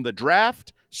from the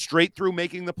draft straight through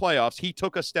making the playoffs. He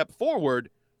took a step forward,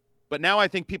 but now I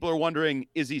think people are wondering,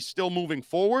 is he still moving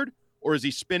forward, or is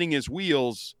he spinning his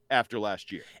wheels after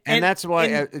last year? And that's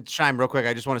why, Shime, real quick,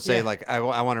 I just want to say, I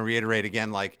want to reiterate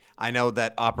again, I know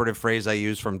that operative phrase I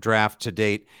use from draft to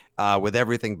date with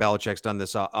everything Belichick's done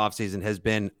this offseason has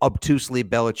been obtusely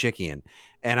Belichickian.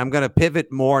 And I'm going to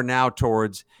pivot more now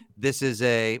towards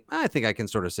I think I can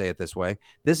sort of say it this way.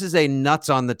 This is a nuts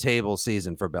on the table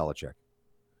season for Belichick.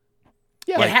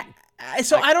 Yeah.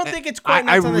 I don't think it's quite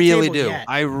nuts on the table yet.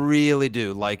 I really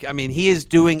do. He is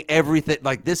doing everything.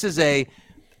 This is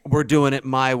we're doing it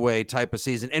my way type of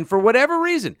season. And for whatever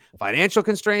reason, financial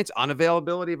constraints,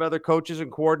 unavailability of other coaches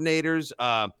and coordinators,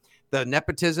 the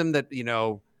nepotism that,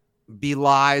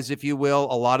 belies, if you will,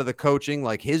 a lot of the coaching,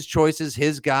 like his choices,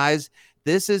 his guys.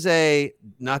 This is a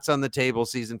nuts on the table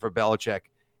season for Belichick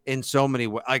in so many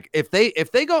ways. If they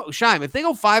go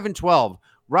 5-12,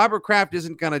 Robert Kraft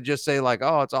isn't going to just say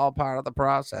it's all part of the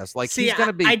process. He's going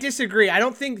to be. I disagree. I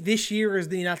don't think this year is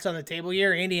the nuts on the table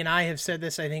year. Andy and I have said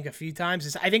this, I think, a few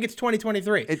times. I think it's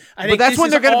 2023. But that's when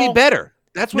they're going to be better.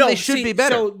 That's when they should be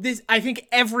better. So I think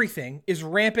everything is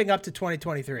ramping up to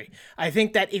 2023. I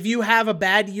think that if you have a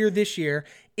bad year this year,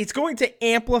 it's going to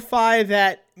amplify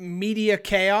that media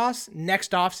chaos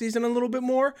next offseason a little bit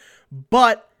more.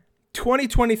 But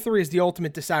 2023 is the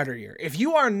ultimate decider year. If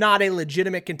you are not a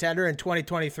legitimate contender in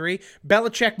 2023,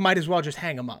 Belichick might as well just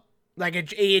hang him up.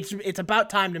 It's about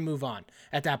time to move on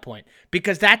at that point,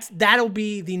 because that'll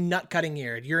be the nut cutting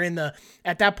year. You're in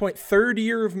at that point, 3rd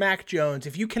year of Mac Jones.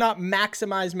 If you cannot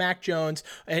maximize Mac Jones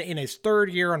in his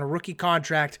 3rd year on a rookie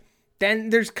contract, then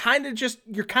there's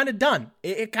you're kind of done.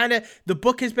 The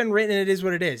book has been written and it is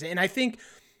what it is. And I think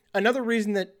another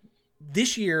reason that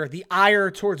this year the ire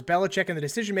towards Belichick and the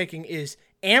decision making is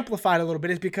amplified a little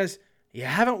bit is because you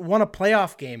haven't won a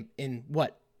playoff game in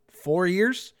 4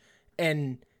 years,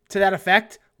 and to that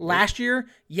effect, last year,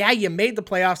 you made the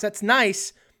playoffs. That's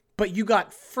nice, but you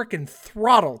got freaking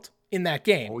throttled in that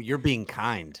game. Oh, you're being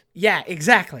kind. Yeah,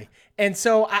 exactly. And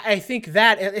so I think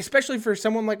that, especially for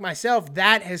someone like myself,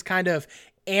 that has kind of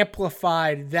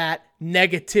amplified that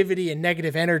negativity and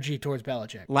negative energy towards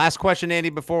Belichick. Last question, Andy,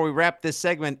 before we wrap this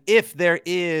segment. If there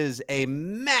is a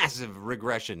massive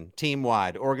regression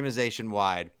team-wide,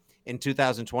 organization-wide in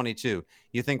 2022,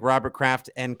 you think Robert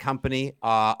Kraft and company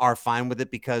are fine with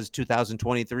it because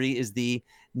 2023 is the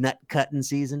nut-cutting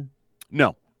season?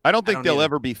 No, I don't think they'll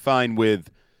ever be fine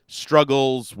with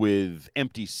struggles, with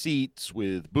empty seats,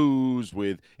 with boos,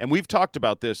 and we've talked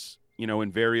about this,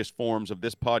 in various forms of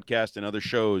this podcast and other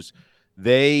shows.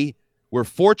 They were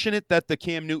fortunate that the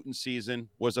Cam Newton season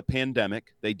was a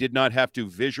pandemic. They did not have to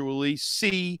visually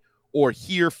see or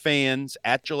hear fans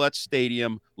at Gillette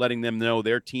Stadium letting them know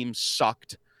their team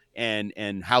sucked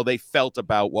and how they felt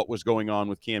about what was going on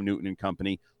with Cam Newton and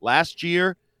company. Last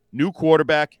year, new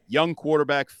quarterback, young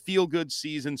quarterback, feel-good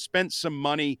season, spent some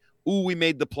money. Ooh, we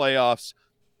made the playoffs.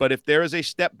 But if there is a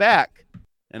step back,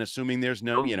 and assuming there's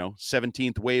no,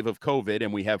 17th wave of COVID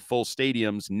and we have full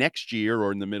stadiums next year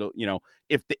or in the middle,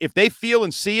 if they feel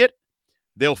and see it,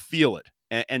 they'll feel it.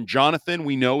 And Jonathan,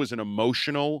 we know, is an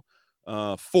emotional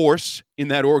force in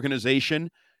that organization.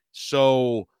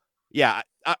 So, yeah,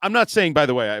 I'm not saying, by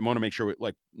the way, I want to make sure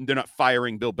they're not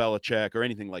firing Bill Belichick or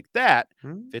anything like that.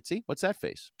 Fitzy, what's that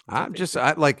face? I'm just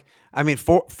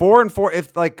 4-4.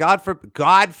 If God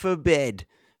forbid,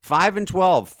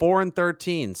 5-12,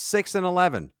 4-13,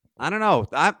 6-11. I don't know.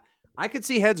 I could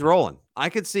see heads rolling. I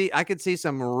could see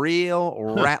some real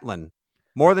rattling,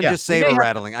 more than just saber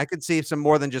rattling. I could see some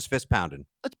more than just fist pounding.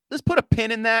 Let's put a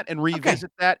pin in that and revisit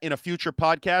that in a future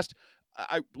podcast.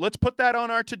 Let's put that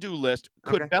on our to-do list.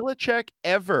 Could Belichick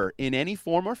ever, in any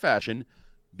form or fashion,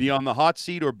 be on the hot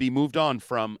seat or be moved on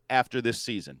from after this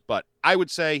season? But I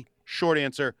would say, short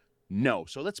answer, no.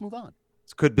 So let's move on.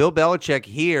 Could Bill Belichick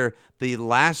hear the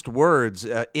last words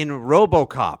in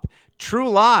RoboCop, True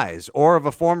Lies, or of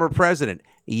a former president?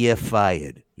 You're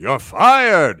fired. You're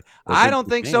fired. I don't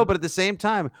think so, but at the same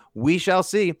time, we shall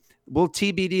see. We'll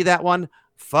TBD that one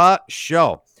for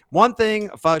sure. One thing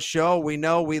for sure we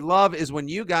know we love is when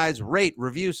you guys rate,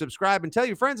 review, subscribe, and tell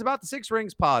your friends about the Six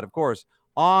Rings Pod, of course,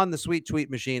 on the sweet tweet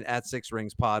machine at Six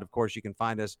Rings Pod. Of course, you can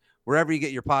find us wherever you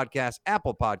get your podcasts: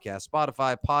 Apple Podcasts,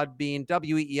 Spotify, Podbean,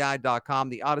 weei.com,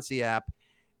 the Odyssey app,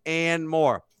 and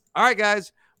more. All right,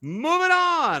 guys, moving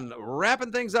on,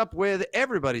 wrapping things up with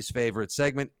everybody's favorite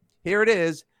segment. Here it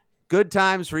is. Good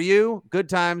times for you, good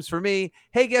times for me.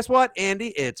 Hey, guess what, Andy?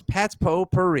 It's Pat's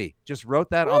Potpourri. Just wrote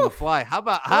that on the fly. How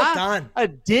about done. A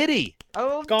ditty?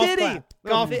 Oh, golf ditty. Clap.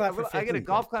 Golf clap for I get a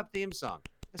golf clap theme song.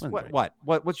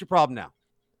 What's your problem now?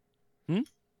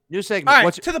 New segment. All right,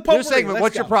 what's to the potpourri. New segment. Let's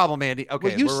What's go. your problem, Andy?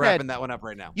 Okay, Well, we're wrapping that one up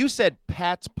right now. You said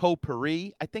Pat's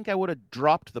Potpourri. I think I would have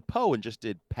dropped the po and just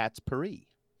did Pat's Pourri,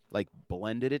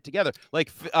 blended it together.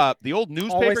 The old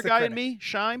newspaper guy in me,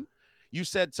 Shime, you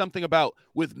said something about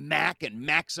with Mac and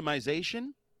maximization.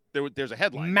 There's a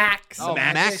headline.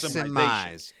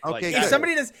 Maximize. Okay.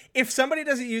 If somebody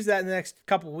doesn't use that in the next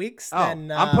couple of weeks, then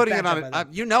I'm putting it on.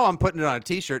 I'm putting it on a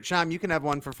T-shirt. Shime, you can have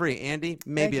one for free. Andy,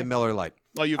 maybe a Miller Lite.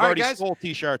 Well, you've already stole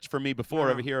T-shirts for me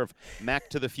before over here of Mac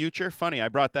to the Future. Funny, I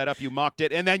brought that up. You mocked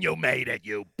it, and then you made it.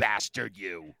 You bastard,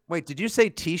 you. Wait, did you say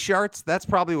T-shirts? That's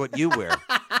probably what you wear.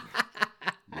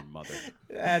 Your mother.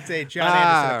 That's a John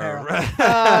Anderson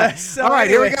apparel. All right,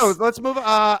 here we go. Let's move.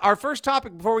 Our first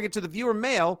topic before we get to the viewer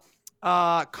mail.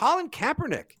 Colin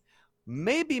Kaepernick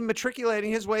may be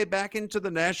matriculating his way back into the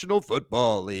National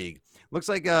Football League. Looks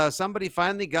like somebody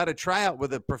finally got a tryout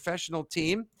with a professional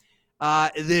team.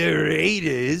 The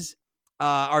Raiders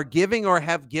are giving or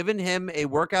have given him a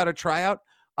workout, a tryout.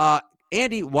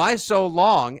 Andy, why so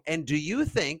long? And do you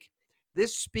think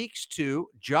this speaks to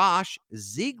Josh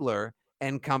Ziegler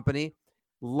and company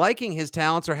liking his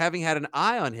talents or having had an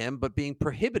eye on him, but being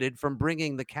prohibited from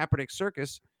bringing the Kaepernick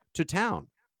circus to town?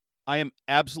 I am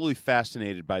absolutely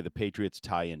fascinated by the Patriots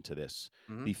tie into this.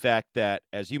 Mm-hmm. The fact that,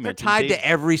 as you mentioned, they're tied to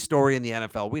every story in the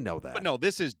NFL. We know that. But no,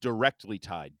 this is directly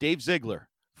tied. Dave Ziegler,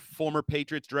 former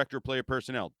Patriots director of player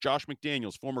personnel. Josh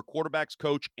McDaniels, former quarterbacks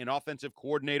coach and offensive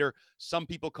coordinator. Some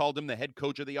people called him the head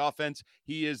coach of the offense.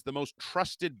 He is the most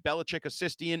trusted Belichick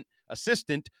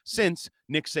assistant since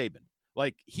Nick Saban.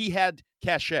 He had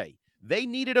cachet. They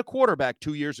needed a quarterback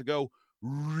 2 years ago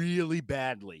really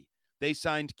badly. They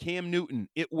signed Cam Newton.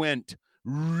 It went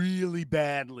really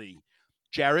badly.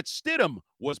 Jarrett Stidham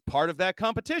was part of that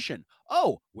competition.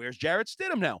 Oh, where's Jarrett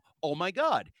Stidham now? Oh, my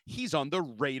God. He's on the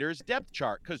Raiders depth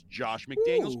chart because Josh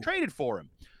McDaniels traded for him.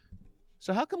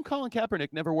 So how come Colin Kaepernick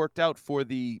never worked out for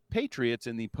the Patriots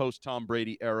in the post-Tom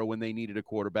Brady era when they needed a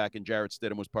quarterback and Jarrett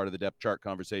Stidham was part of the depth chart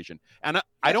conversation? And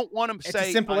I don't want to say... It's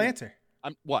a simple answer.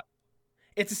 What?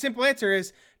 It's a simple answer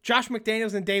is Josh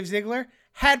McDaniels and Dave Ziegler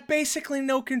had basically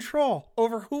no control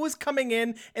over who was coming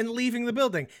in and leaving the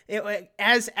building.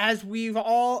 As we've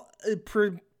all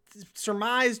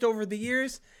surmised over the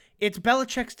years, it's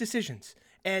Belichick's decisions.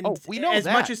 And we know as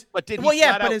that. Much as, but did he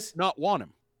not want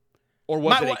him? Or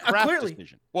was it a Kraft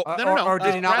decision? Well, no. Or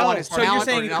did he not want his so talent? you're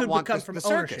saying it could come from the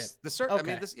ownership? Circus. The circus.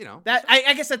 Okay. I mean, that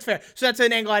I guess that's fair. So that's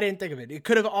an angle I didn't think of it. It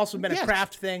could have also been a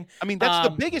Kraft thing. I mean, that's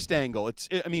the biggest angle.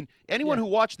 Anyone who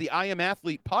watched the I Am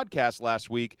Athlete podcast last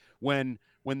week, when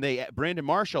Brandon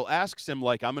Marshall asks him,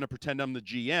 like, I'm going to pretend I'm the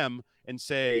GM and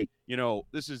say,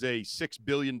 this is a $6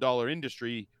 billion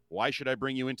industry. Why should I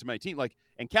bring you into my team? Like,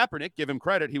 and Kaepernick, give him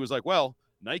credit. He was like, well,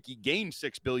 Nike gained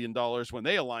 $6 billion when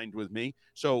they aligned with me.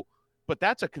 So, but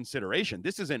that's a consideration.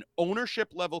 This is an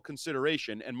ownership level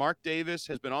consideration. And Mark Davis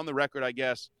has been on the record, I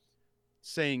guess,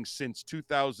 saying since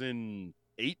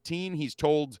 2018, he's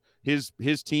told his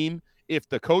team, if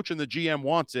the coach and the GM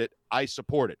wants it, I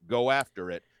support it. Go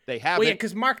after it. They haven't. Well, yeah,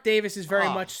 because Mark Davis is very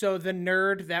much so the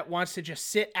nerd that wants to just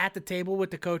sit at the table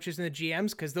with the coaches and the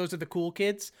GMs because those are the cool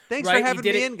kids. Thanks for having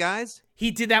me in, guys.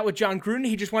 He did that with John Gruden.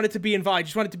 He just wanted to be involved. He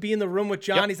just wanted to be in the room with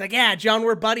John. Yep. He's like, yeah, John,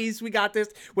 we're buddies. We got this.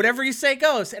 Whatever you say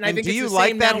goes. And I think do you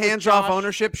like that hands-off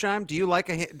ownership, Shime? Do you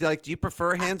do you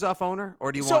prefer hands-off owner,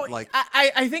 or do you want like?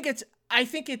 I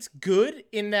think it's good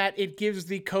in that it gives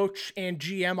the coach and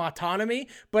GM autonomy,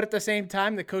 but at the same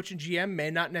time, the coach and GM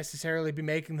may not necessarily be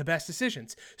making the best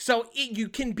decisions. So you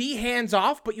can be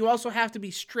hands-off, but you also have to be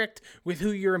strict with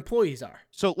who your employees are.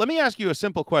 So let me ask you a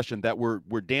simple question that we're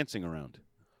dancing around.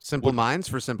 Simple minds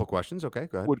for simple questions. Okay,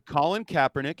 go ahead. Would Colin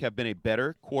Kaepernick have been a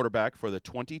better quarterback for the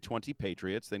 2020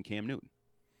 Patriots than Cam Newton?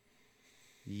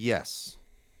 Yes.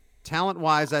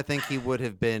 Talent-wise, I think he would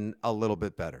have been a little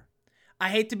bit better. I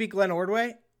hate to be Glenn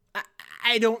Ordway.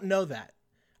 I don't know that.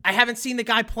 I haven't seen the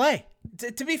guy play.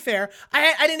 To be fair,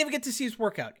 I didn't even get to see his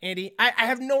workout, Andy. I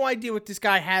have no idea what this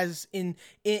guy has in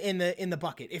the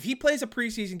bucket. If he plays a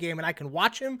preseason game and I can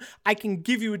watch him, I can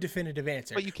give you a definitive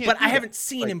answer. But you can't. But I haven't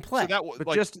seen him play.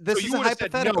 This is a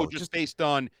hypothetical. Just based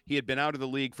on he had been out of the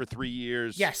league for 3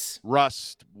 years. Yes.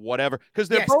 Rust, whatever. Because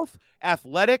they're both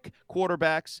athletic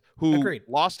quarterbacks who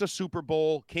lost a Super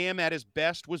Bowl. Cam at his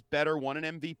best was better, won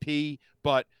an MVP.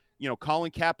 But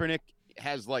Colin Kaepernick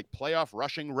has like playoff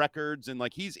rushing records, and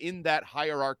like he's in that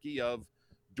hierarchy of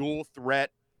dual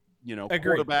threat,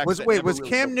 quarterbacks. Was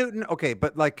Cam Newton okay?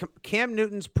 But like Cam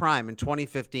Newton's prime in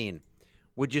 2015,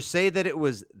 would you say that it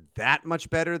was that much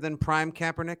better than prime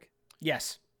Kaepernick?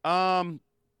 Yes.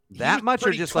 That much,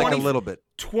 or just like a little bit?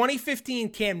 2015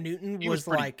 Cam Newton was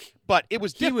like, but it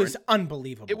was different. He was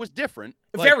unbelievable. It was different.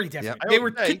 Very different. They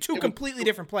were two completely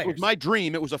different players. It was my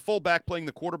dream. It was a fullback playing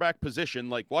the quarterback position.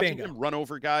 Like watching him run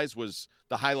over guys was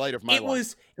the highlight of my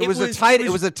life. It was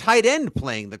a tight end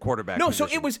playing the quarterback. No, position.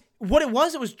 so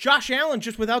it was Josh Allen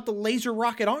just without the laser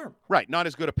rocket arm. Right, not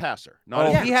as good a passer.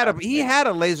 He had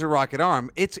a laser rocket arm.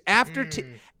 It's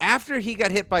after he got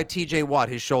hit by TJ Watt,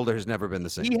 his shoulder has never been the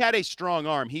same. He had a strong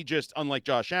arm. He just, unlike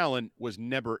Josh Allen, was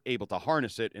never able to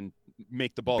harness it and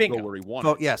make the ball go where he wanted.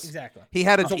 Oh, yes. Exactly. He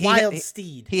had a wild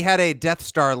steed. He had a Death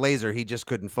Star laser. He just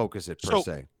couldn't focus it per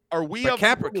se. Are we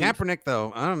Kaepernick,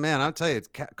 though, oh, man, I'll tell you, it's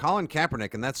Colin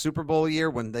Kaepernick in that Super Bowl year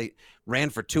when they ran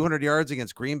for 200 yards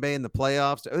against Green Bay in the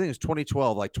playoffs. I think it was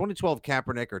 2012. Like 2012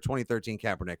 Kaepernick or 2013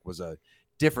 Kaepernick was a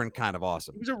different kind of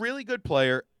awesome. He was a really good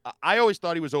player. I always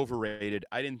thought he was overrated.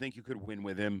 I didn't think you could win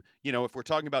with him. If we're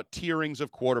talking about tierings of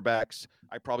quarterbacks,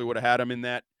 I probably would have had him in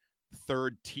that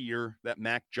third tier, that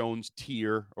Mac Jones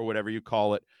tier or whatever you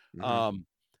call it. Mm-hmm.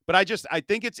 But I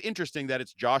think it's interesting that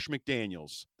it's Josh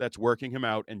McDaniels that's working him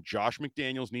out, and Josh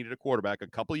McDaniels needed a quarterback a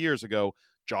couple years ago.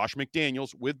 Josh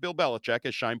McDaniels, with Bill Belichick,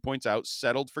 as Shine points out,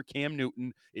 settled for Cam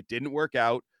Newton. It didn't work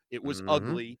out. It was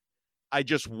ugly. I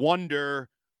just wonder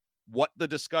what the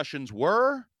discussions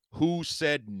were, who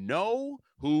said no,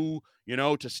 who,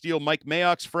 to steal Mike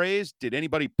Mayock's phrase, did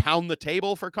anybody pound the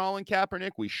table for Colin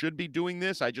Kaepernick? We should be doing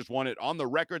this. I just want it on the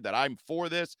record that I'm for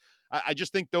this. I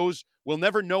just think we'll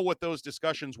never know what those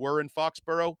discussions were in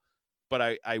Foxborough,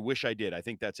 but I wish I did. I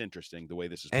think that's interesting, the way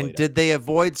this is played And did they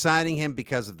avoid signing him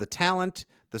because of the talent?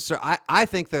 I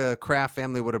think the Kraft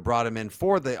family would have brought him in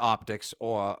for the optics,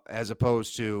 or as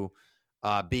opposed to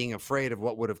being afraid of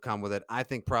what would have come with it. I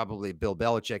think probably Bill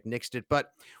Belichick nixed it,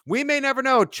 but we may never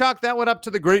know. Chalk that one up to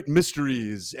the great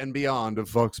mysteries and beyond of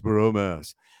Foxborough,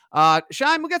 Mass.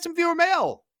 Shine, we got some viewer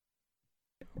mail.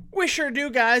 We sure do,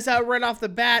 guys. Right off the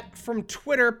bat from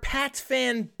Twitter, Pats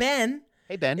fan Ben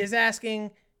is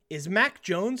asking, Is Mac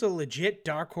Jones a legit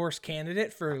dark horse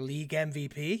candidate for league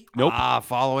MVP? Nope.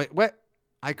 Following what?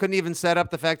 I couldn't even set up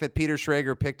the fact that Peter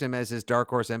Schrager picked him as his dark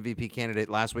horse MVP candidate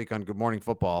last week on Good Morning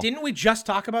Football. Didn't we just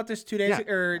talk about this 2 days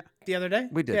or the other day?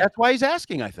 We did. That's why he's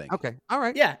asking, I think. Okay. All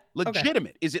right. Yeah.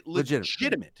 Legitimate. Is it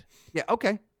legitimate? Yeah.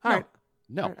 Okay. All right.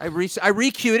 No. I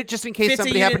re-queued it just in case Fitzy,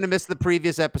 somebody happened to miss the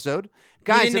previous episode.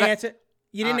 Guys,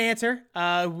 You didn't answer.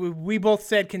 We both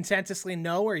said consensusly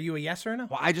no. Are you a yes or no?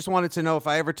 Well, I just wanted to know if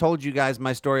I ever told you guys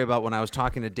my story about when I was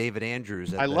talking to David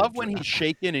Andrews. I love when he's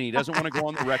shaken and he doesn't want to go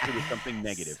on the record with something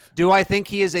negative. Do I think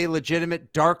he is a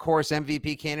legitimate dark horse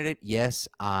MVP candidate? Yes,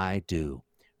 I do.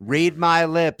 Read my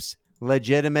lips.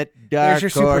 Legitimate dark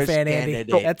There's your horse super fan,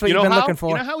 candidate. Andy. That's what you've been looking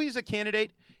for. You know how he's a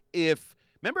candidate?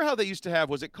 Remember how they used to have,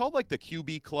 was it called like the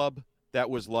QB Club? That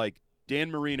was like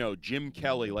Dan Marino, Jim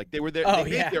Kelly. Like they were there.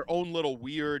 They made their own little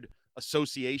weird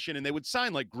association, and they would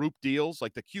sign like group deals.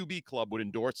 Like the QB Club would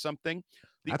endorse something.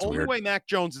 That's only way Mac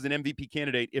Jones is an MVP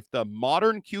candidate if the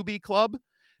modern QB Club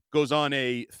goes on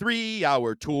a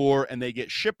 3-hour tour and they get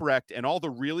shipwrecked, and all the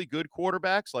really good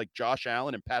quarterbacks like Josh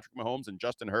Allen and Patrick Mahomes and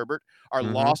Justin Herbert are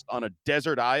lost on a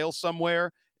desert isle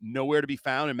somewhere, nowhere to be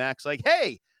found. And Mac's like,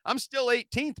 hey, I'm still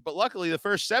 18th, but luckily the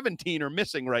first 17 are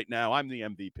missing right now. I'm the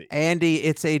MVP. Andy,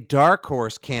 it's a dark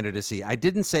horse candidacy. I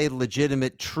didn't say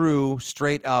legitimate, true,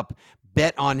 straight up,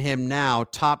 bet on him now,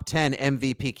 top 10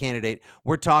 MVP candidate.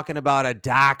 We're talking about a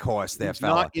dark horse there, He's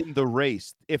fella. not in the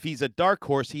race. If he's a dark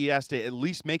horse, he has to at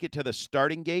least make it to the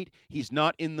starting gate. He's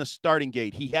not in the starting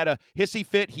gate. He had a hissy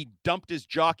fit. He dumped his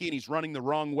jockey, and he's running the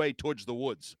wrong way towards the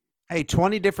woods. Hey,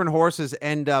 20 different horses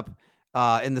end up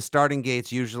in the starting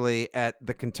gates, usually at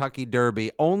the Kentucky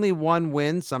Derby. Only one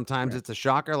wins. Sometimes it's a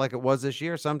shocker like it was this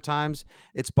year. Sometimes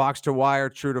it's box to wire,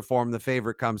 true to form. The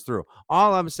favorite comes through.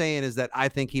 All I'm saying is that I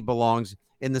think he belongs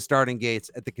in the starting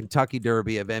gates at the Kentucky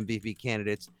Derby of MVP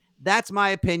candidates. That's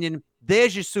my opinion.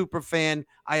 There's your super fan.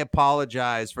 I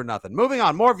apologize for nothing. Moving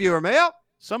on. More viewer mail.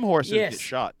 Some horses get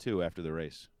shot, too, after the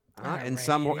race. And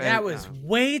some that was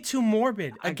way too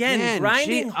morbid. Again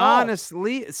grinding halt.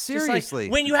 Honestly, seriously.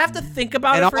 Like, when you have to think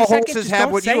about and it for a second, horses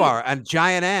have what you are, a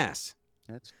giant ass.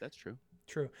 That's true.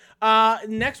 True.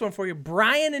 Next one for you.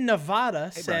 Brian in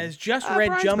Nevada says,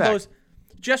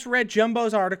 just read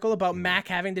Jumbo's article about Mac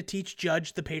having to teach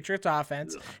Judge the Patriots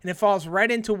offense, and it falls right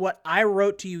into what I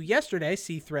wrote to you yesterday,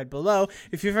 see thread below.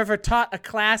 If you've ever taught a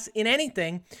class in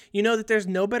anything, you know that there's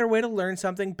no better way to learn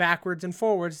something backwards and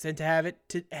forwards than to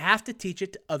have to teach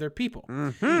it to other people.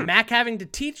 Mac having to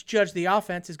teach Judge the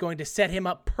offense is going to set him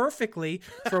up perfectly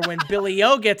for when Billy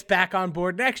O gets back on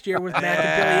board next year with Mac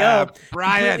and Billy O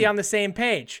completely on the same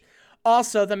page.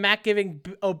 Also, the Mac giving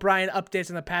O'Brien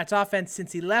updates on the Pats offense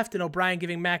since he left, and O'Brien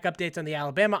giving Mac updates on the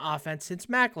Alabama offense since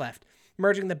Mac left,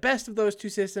 merging the best of those two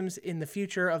systems in the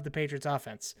future of the Patriots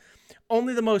offense.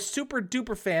 Only the most super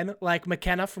duper fan, like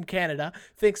McKenna from Canada,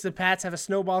 thinks the Pats have a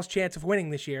snowball's chance of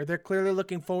winning this year. They're clearly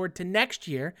looking forward to next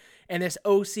year, and this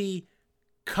OC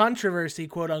controversy,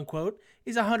 quote unquote,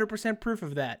 is 100% proof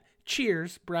of that.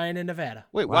 Cheers, Brian in Nevada.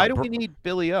 Wait, why do we need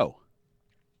Billy O?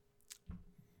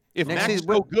 If Mac's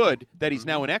so good that he's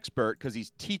now an expert because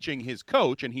he's teaching his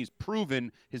coach and he's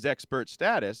proven his expert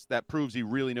status, that proves he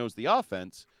really knows the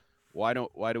offense. Why do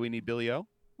we need Billy O?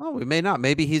 Well, we may not.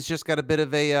 Maybe he's just got a bit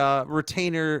of a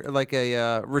retainer, a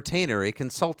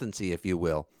consultancy, if you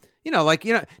will.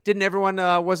 Didn't everyone,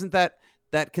 wasn't that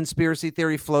conspiracy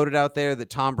theory floated out there that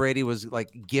Tom Brady was like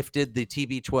gifted the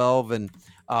TB12 and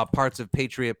parts of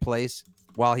Patriot Place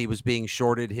while he was being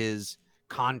shorted his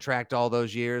contract all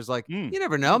those years? Like, you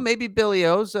never know. Maybe Billy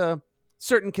O's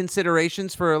certain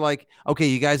considerations for like, okay,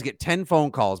 you guys get 10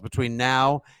 phone calls between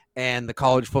now and the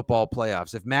college football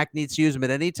playoffs. If Mac needs to use them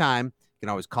at any time, you can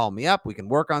always call me up. We can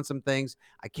work on some things.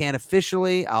 I can't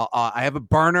officially. I have a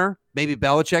burner. Maybe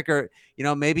Belichick or,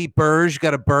 maybe Burge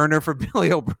got a burner for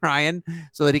Billy O'Brien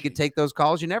so that he could take those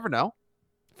calls. You never know.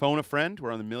 Phone a friend.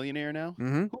 We're on the Millionaire now.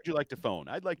 Who would you like to phone?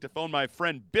 I'd like to phone my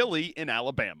friend Billy in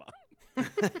Alabama.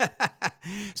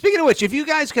 Speaking of which, if you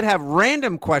guys could have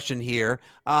random question here.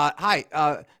 Hi,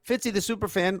 Fitzy the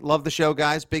Superfan. Love the show,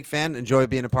 guys. Big fan. Enjoy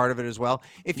being a part of it as well.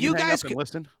 If you guys could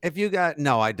listen.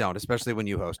 No, I don't, especially when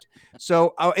you host.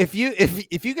 So if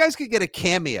you guys could get a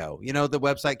cameo, the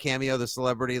website Cameo, the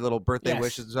celebrity little birthday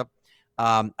wishes and stuff.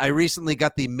 I recently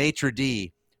got the maitre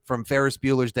d' from Ferris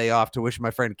Bueller's Day Off to wish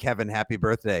my friend Kevin happy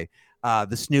birthday.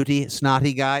 The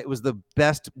snotty guy. It was the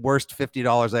worst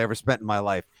 $50 I ever spent in my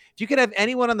life. If you could have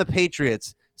anyone on the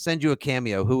Patriots send you a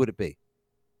cameo, who would it be?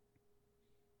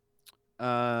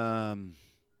 Anyone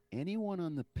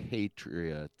on the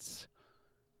Patriots?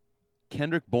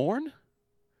 Kendrick Bourne?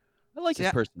 I like his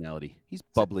personality. He's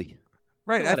bubbly.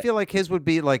 Right. I feel like his would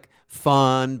be like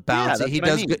fun, bouncy. that's He what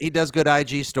I does mean. good. He does good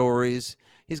IG stories.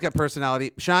 He's got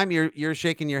personality. Shime, you're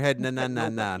shaking your head.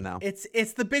 No.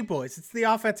 It's the big boys. It's the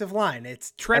offensive line.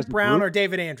 It's Trent Brown group? or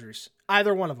David Andrews.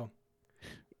 Either one of them.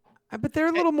 But they're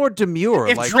a little more demure.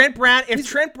 If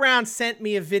Trent Brown sent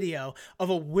me a video of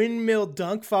a windmill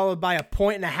dunk followed by a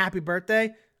point and a happy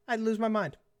birthday, I'd lose my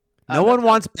mind. No one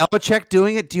wants Belichick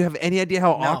doing it. Do you have any idea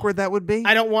how No. awkward that would be?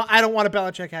 I don't want a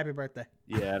Belichick happy birthday.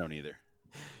 Yeah, I don't either.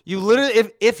 You literally,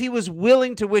 if he was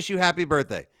willing to wish you happy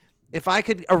birthday, if I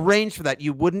could arrange for that,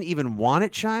 you wouldn't even want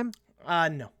it, Chime?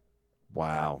 No.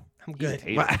 Wow. I'm good.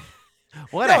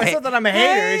 What? No, it's not that I'm a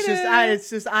hater. It's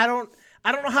just I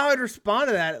don't know how I'd respond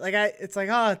to that. Like it's like,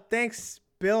 oh, thanks,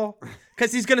 Bill,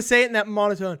 because he's gonna say it in that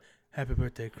monotone. Happy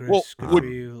birthday, Chris. Well, Good would- for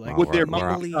you. Like, Would there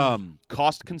mumbly. be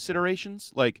cost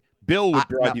considerations? Like Bill would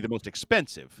probably be the most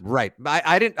expensive. Right.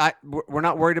 We're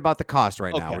not worried about the cost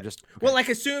right now. Okay. We're just Well, like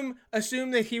assume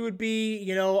that he would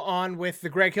be, on with the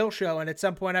Greg Hill show, and at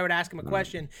some point I would ask him a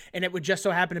question, and it would just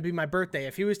so happen to be my birthday.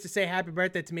 If he was to say happy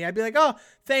birthday to me, I'd be like, oh,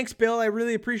 thanks, Bill, I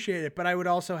really appreciate it. But I would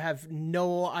also have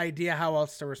no idea how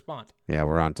else to respond. Yeah,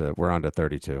 we're on to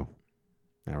 32.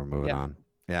 Now we're moving on.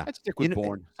 Yeah. I'd stick with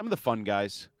Bourne. Some of the fun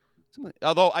guys.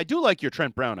 Although I do like your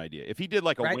Trent Brown idea. If he did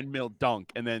like a windmill dunk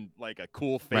and then like a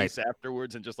cool face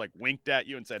afterwards and just like winked at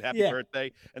you and said happy birthday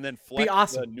and then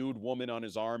flexed a nude woman on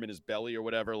his arm and his belly or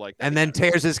whatever, like and then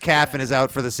tears his calf and is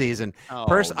out for the season.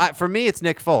 For me, it's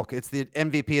Nick Folk. It's the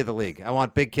MVP of the league. I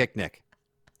want Big Kick Nick.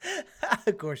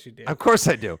 Of course you do. Of course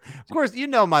I do. Of course,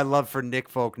 my love for Nick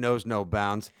Folk knows no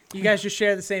bounds. You guys just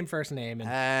share the same first name.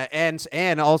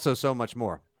 And also so much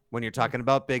more when you're talking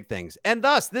about big things. And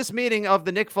thus, this meeting of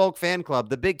the Nick Folk Fan Club,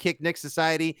 the Big Kick Nick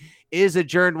Society, is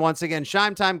adjourned once again.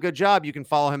 Shime Time, good job. You can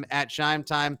follow him at Shime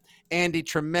Time. Andy,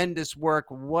 tremendous work.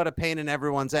 What a pain in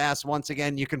everyone's ass. Once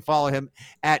again, you can follow him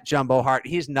at Jumbo Hart.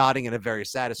 He's nodding in a very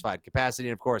satisfied capacity.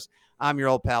 And, of course, I'm your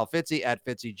old pal Fitzy at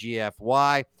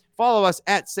FitzyGFY. Follow us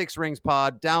at Six Rings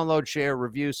Pod. Download, share,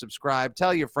 review, subscribe,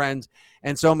 tell your friends,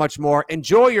 and so much more.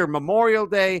 Enjoy your Memorial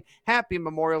Day. Happy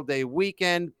Memorial Day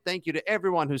weekend. Thank you to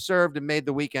everyone who served and made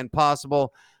the weekend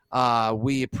possible.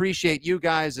 We appreciate you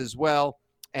guys as well.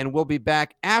 And we'll be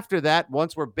back after that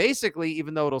once we're basically,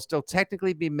 even though it'll still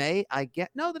technically be May,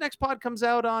 the next pod comes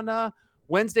out on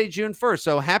Wednesday, June 1st.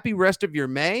 So happy rest of your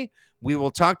May. We will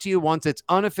talk to you once it's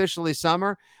unofficially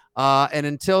summer. And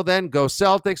until then, go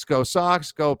Celtics, go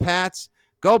Sox, go Pats,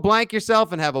 go blank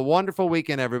yourself, and have a wonderful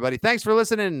weekend, everybody. Thanks for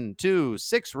listening to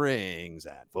Six Rings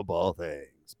and Football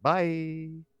Things. Bye.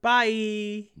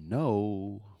 Bye.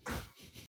 No.